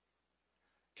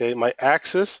 Okay, my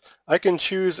axis, I can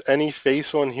choose any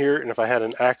face on here, and if I had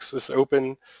an axis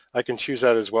open, I can choose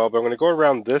that as well. But I'm going to go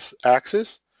around this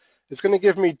axis. It's going to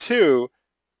give me 2,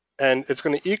 and it's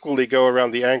going to equally go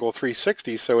around the angle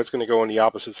 360, so it's going to go on the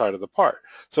opposite side of the part.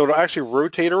 So it'll actually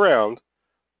rotate around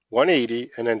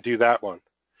 180 and then do that one.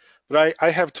 But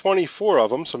I have 24 of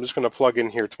them, so I'm just going to plug in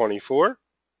here 24.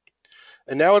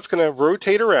 And now it's going to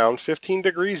rotate around 15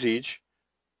 degrees each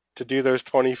to do those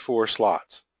 24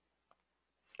 slots.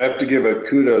 I have to give a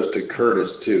kudos to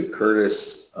Curtis too.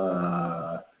 Curtis,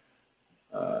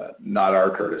 not our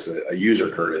Curtis, a user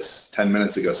Curtis, 10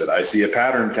 minutes ago said, I see a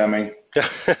pattern coming.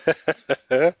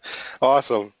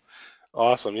 Awesome.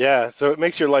 Awesome. Yeah. So it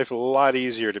makes your life a lot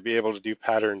easier to be able to do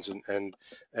patterns and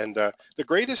the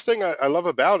greatest thing I love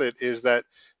about it is that,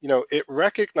 you know, it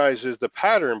recognizes the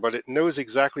pattern, but it knows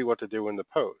exactly what to do in the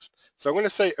post. So I'm going to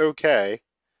say OK.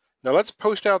 Now let's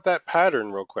post out that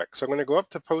pattern real quick. So I'm going to go up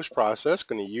to post process,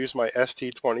 going to use my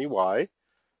ST20Y,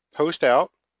 post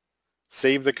out,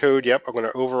 save the code. Yep, I'm going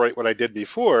to overwrite what I did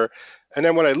before. And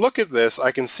then when I look at this,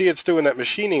 I can see it's doing that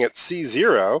machining at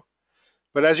C0.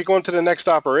 But as you go into the next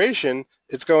operation,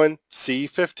 it's going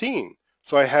C15.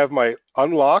 So I have my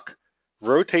unlock,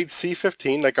 rotate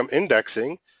C15 like I'm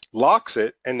indexing, locks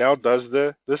it, and now does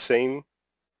the same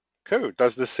code,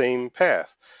 does the same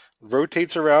path.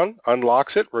 Rotates around,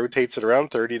 unlocks it, rotates it around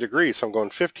 30 degrees. So I'm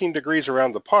going 15 degrees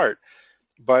around the part,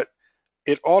 but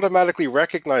it automatically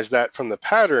recognized that from the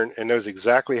pattern and knows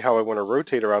exactly how I want to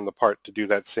rotate around the part to do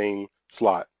that same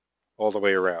slot all the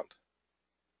way around.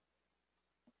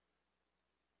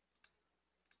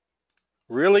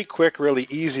 Really quick, really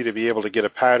easy to be able to get a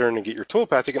pattern and get your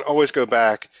toolpath. You can always go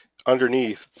back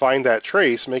underneath, find that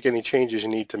trace, make any changes you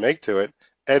need to make to it,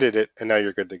 edit it, and now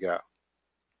you're good to go.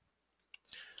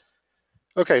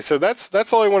 Okay, so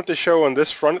that's all I wanted to show on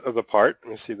this front of the part.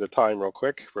 Let me see the time real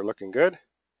quick. We're looking good.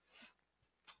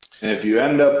 And if you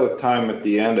end up with time at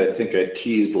the end, I think I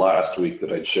teased last week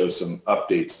that I'd show some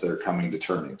updates that are coming to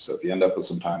turning. So if you end up with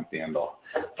some time at the end,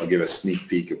 I'll give a sneak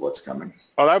peek of what's coming.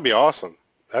 Oh, that'd be awesome.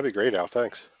 That'd be great, Al.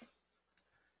 Thanks.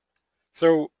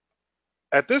 So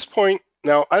at this point,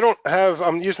 now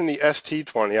I'm using the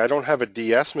ST20. I don't have a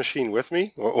DS machine with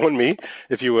me, on me,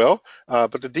 if you will.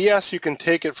 But the DS, you can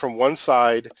take it from one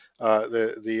side.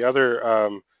 The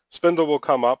other spindle will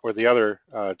come up, or the other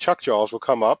chuck jaws will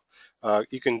come up.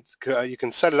 You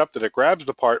can set it up that it grabs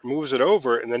the part, moves it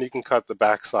over, and then you can cut the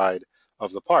back side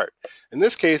of the part. In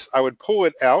this case, I would pull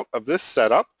it out of this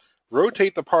setup,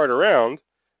 rotate the part around,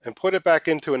 and put it back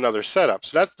into another setup.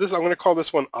 So that's this. I'm going to call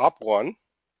this one Op1.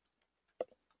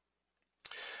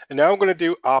 And now I'm going to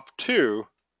do Op2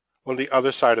 on the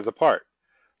other side of the part.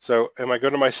 So I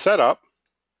go to my setup,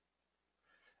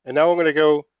 and now I'm going to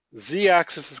go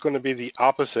Z-axis is going to be the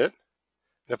opposite.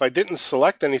 And if I didn't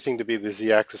select anything to be the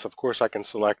Z-axis, of course I can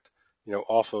select, you know,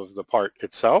 off of the part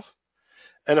itself.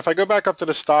 And if I go back up to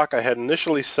the stock, I had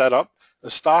initially set up a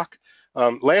stock.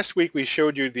 Last week we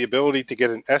showed you the ability to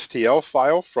get an STL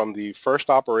file from the first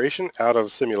operation out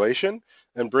of simulation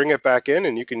and bring it back in,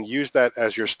 and you can use that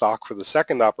as your stock for the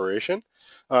second operation.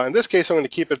 In this case, I'm going to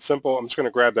keep it simple. I'm just going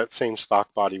to grab that same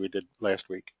stock body we did last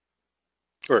week,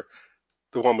 or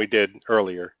the one we did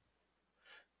earlier.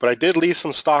 But I did leave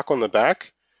some stock on the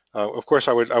back. Of course,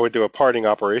 I would do a parting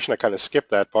operation. I kind of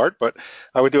skipped that part, but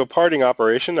I would do a parting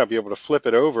operation. I'll be able to flip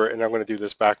it over, and I'm going to do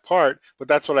this back part, but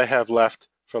that's what I have left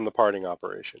from the parting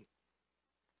operation.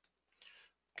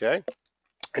 Okay,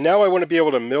 and now I want to be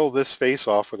able to mill this face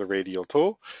off with a radial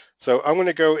tool. So I'm going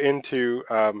to go into,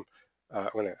 I'm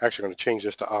actually going to change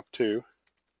this to Op2.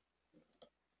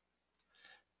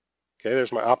 Okay,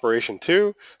 there's my operation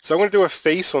 2. So I'm going to do a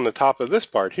face on the top of this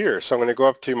part here. So I'm going to go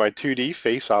up to my 2D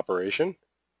face operation.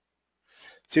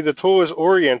 See, the tool is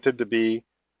oriented to be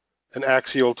an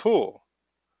axial tool.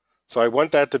 So I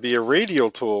want that to be a radial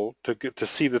tool to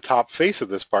see the top face of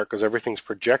this part because everything's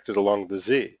projected along the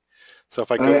Z. So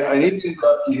if I go... I need to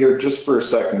interrupt you here just for a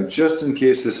second, just in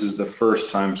case this is the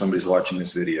first time somebody's watching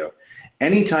this video.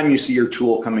 Anytime you see your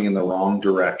tool coming in the wrong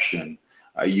direction,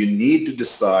 you need to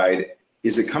decide,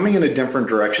 is it coming in a different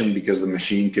direction because the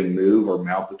machine can move or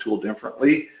mount the tool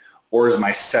differently, or is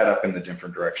my setup in the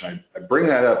different direction? I bring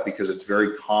that up because it's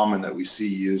very common that we see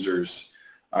users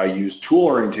use tool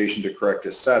orientation to correct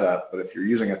a setup, but if you're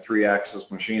using a 3-axis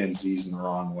machine and Z's in the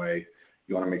wrong way,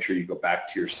 you want to make sure you go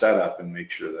back to your setup and make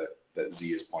sure that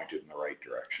Z is pointed in the right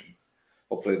direction.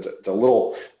 Hopefully it's a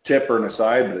little tip or an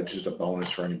aside, but it's just a bonus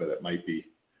for anybody that might be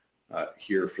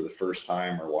here for the first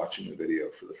time or watching the video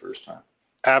for the first time.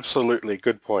 Absolutely,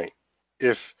 good point.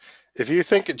 If you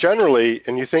think generally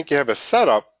and you think you have a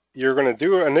setup, you're going to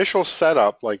do an initial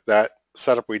setup like that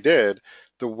setup we did.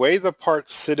 The way the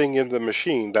part's sitting in the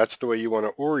machine, that's the way you want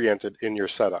to orient it in your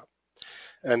setup.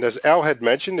 And as Al had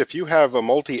mentioned, if you have a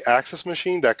multi-axis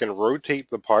machine that can rotate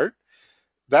the part,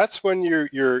 that's when you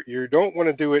don't want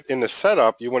to do it in the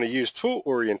setup. You want to use tool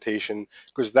orientation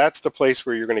because that's the place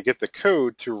where you're going to get the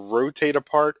code to rotate a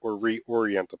part or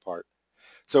reorient the part.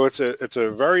 So it's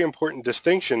a very important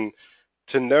distinction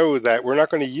to know that we're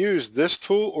not going to use this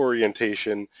tool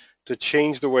orientation to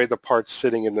change the way the part's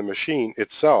sitting in the machine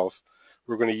itself.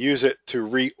 We're going to use it to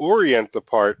reorient the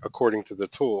part according to the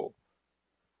tool.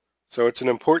 So it's an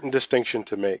important distinction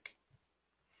to make.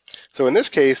 So in this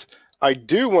case, I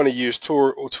do want to use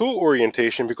tool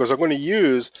orientation because I'm going to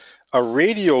use a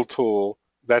radial tool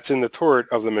that's in the turret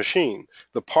of the machine.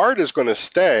 The part is going to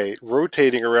stay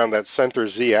rotating around that center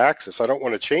Z axis. I don't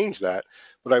want to change that,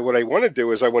 but what I want to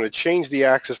do is I want to change the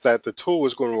axis that the tool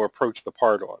is going to approach the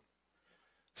part on.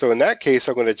 So in that case,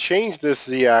 I'm going to change this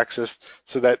Z axis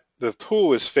so that the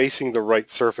tool is facing the right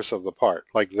surface of the part,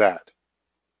 like that.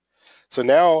 So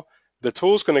now the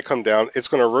tool is going to come down, it's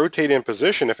going to rotate in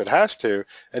position if it has to,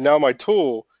 and now my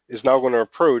tool is now going to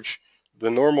approach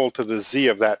the normal to the Z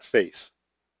of that face.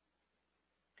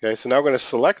 Okay, so now I'm going to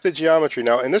select the geometry.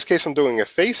 Now in this case I'm doing a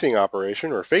facing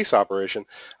operation or face operation.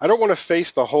 I don't want to face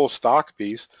the whole stock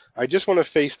piece. I just want to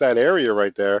face that area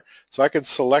right there. So I can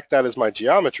select that as my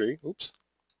geometry. Oops,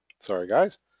 sorry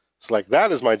guys. Select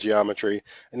that as my geometry,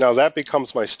 and now that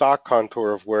becomes my stock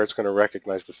contour of where it's going to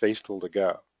recognize the face tool to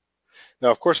go. Now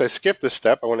of course I skipped this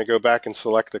step. I want to go back and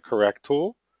select the correct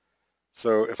tool.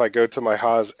 So if I go to my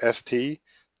Haas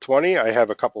ST20, I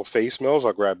have a couple face mills.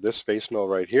 I'll grab this face mill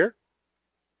right here.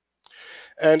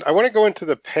 And I want to go into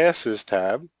the Passes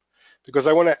tab because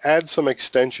I want to add some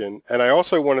extension, and I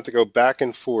also want it to go back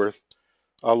and forth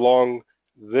along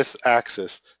this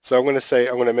axis. So I'm going to say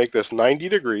I'm going to make this 90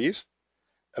 degrees,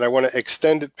 and I want to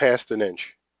extend it past an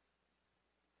inch.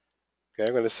 Okay,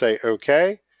 I'm going to say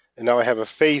OK, and now I have a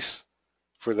face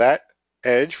for that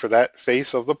edge, for that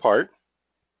face of the part,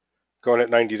 going at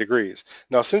 90 degrees.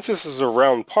 Now since this is a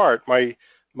round part, my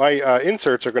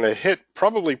inserts are going to hit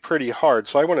probably pretty hard,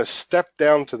 so I want to step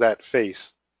down to that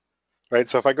face, right?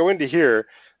 So if I go into here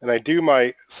and I do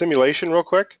my simulation real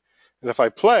quick, and if I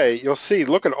play, you'll see,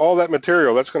 look at all that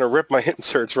material. That's going to rip my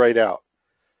inserts right out.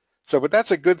 So, but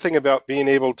that's a good thing about being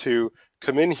able to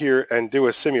come in here and do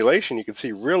a simulation. You can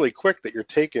see really quick that you're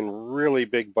taking really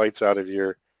big bites out of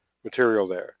your material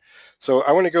there. So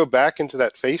I want to go back into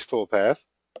that face tool path,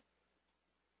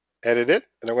 edit it,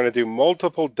 and I'm going to do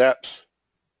multiple depths.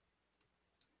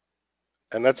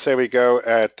 And let's say we go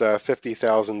at 50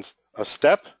 thousandths a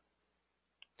step.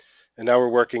 And now we're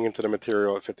working into the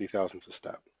material at 50 thousandths a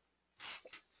step.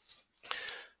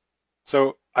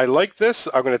 So I like this.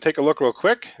 I'm going to take a look real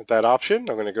quick at that option.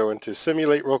 I'm going to go into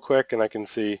simulate real quick, and I can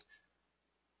see,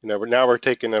 now we're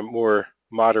taking a more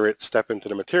moderate step into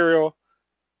the material.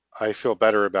 I feel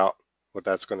better about what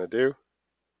that's going to do.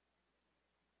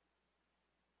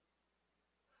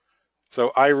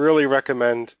 So I really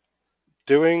recommend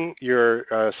doing your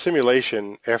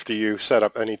simulation after you set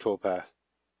up any toolpath.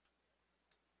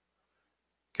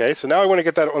 Okay, so now I want to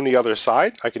get that on the other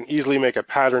side. I can easily make a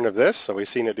pattern of this. So we've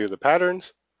seen it do the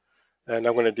patterns. And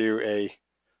I'm going to do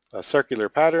a circular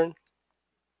pattern.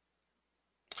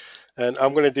 And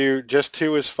I'm going to do just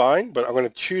 2 is fine, but I'm going to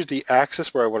choose the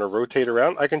axis where I want to rotate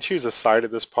around. I can choose a side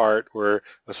of this part or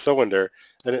a cylinder,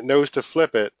 and it knows to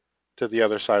flip it to the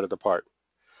other side of the part.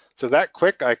 So that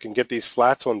quick, I can get these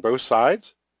flats on both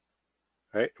sides.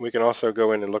 Right? We can also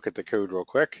go in and look at the code real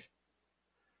quick.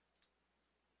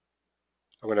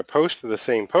 I'm going to post to the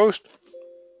same post.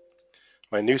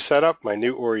 My new setup, my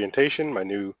new orientation, my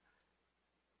new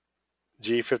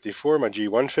G54, my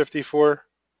G154,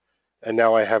 and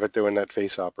now I have it doing that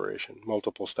face operation,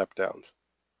 multiple step downs.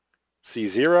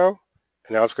 C0,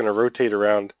 and now it's going to rotate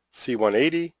around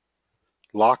C180,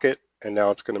 lock it, and now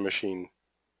it's going to machine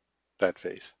that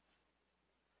face.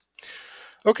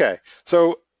 Okay,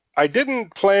 so I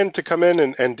didn't plan to come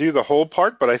in and do the whole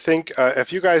part, but I think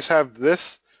if you guys have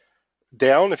this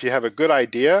down, if you have a good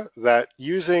idea that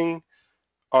using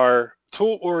our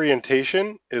tool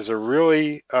orientation is a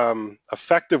really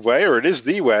effective way, or it is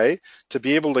the way, to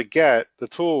be able to get the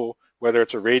tool, whether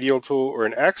it's a radial tool or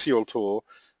an axial tool,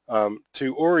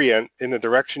 to orient in the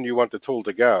direction you want the tool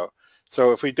to go.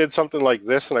 So if we did something like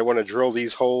this and I want to drill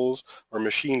these holes or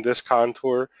machine this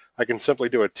contour, I can simply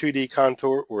do a 2D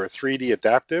contour or a 3D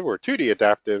adaptive or 2D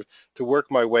adaptive to work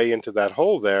my way into that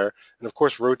hole there, and of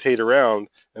course rotate around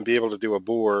and be able to do a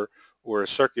bore or a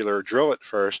circular, drill it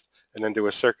first, and then do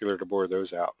a circular to bore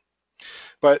those out.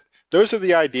 But those are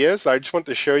the ideas that I just want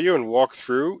to show you and walk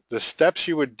through the steps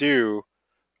you would do,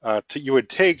 you would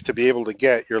take to be able to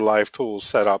get your live tools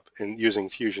set up in using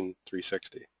Fusion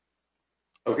 360.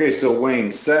 Okay, so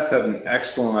Wayne, Seth had an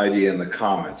excellent idea in the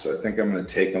comments, so I think I'm going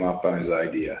to take him up on his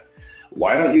idea.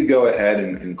 Why don't you go ahead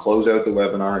and close out the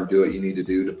webinar and do what you need to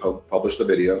do to publish the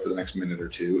video for the next minute or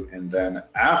two, and then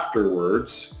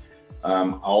afterwards,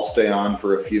 I'll stay on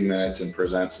for a few minutes and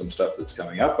present some stuff that's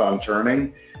coming up on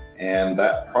turning, and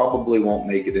that probably won't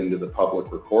make it into the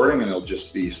public recording, and it'll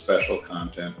just be special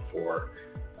content for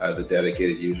the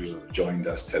dedicated users that have joined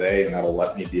us today, and that'll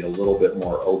let me be a little bit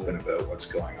more open about what's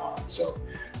going on. So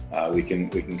we can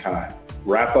kind of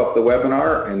wrap up the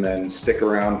webinar and then stick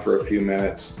around for a few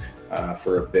minutes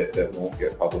for a bit that won't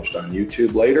get published on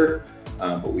YouTube later,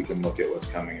 but we can look at what's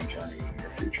coming and turning in the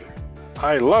near future.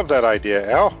 I love that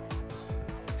idea, Al.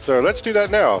 So let's do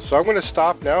that now. So I'm going to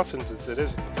stop now since it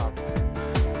is the top.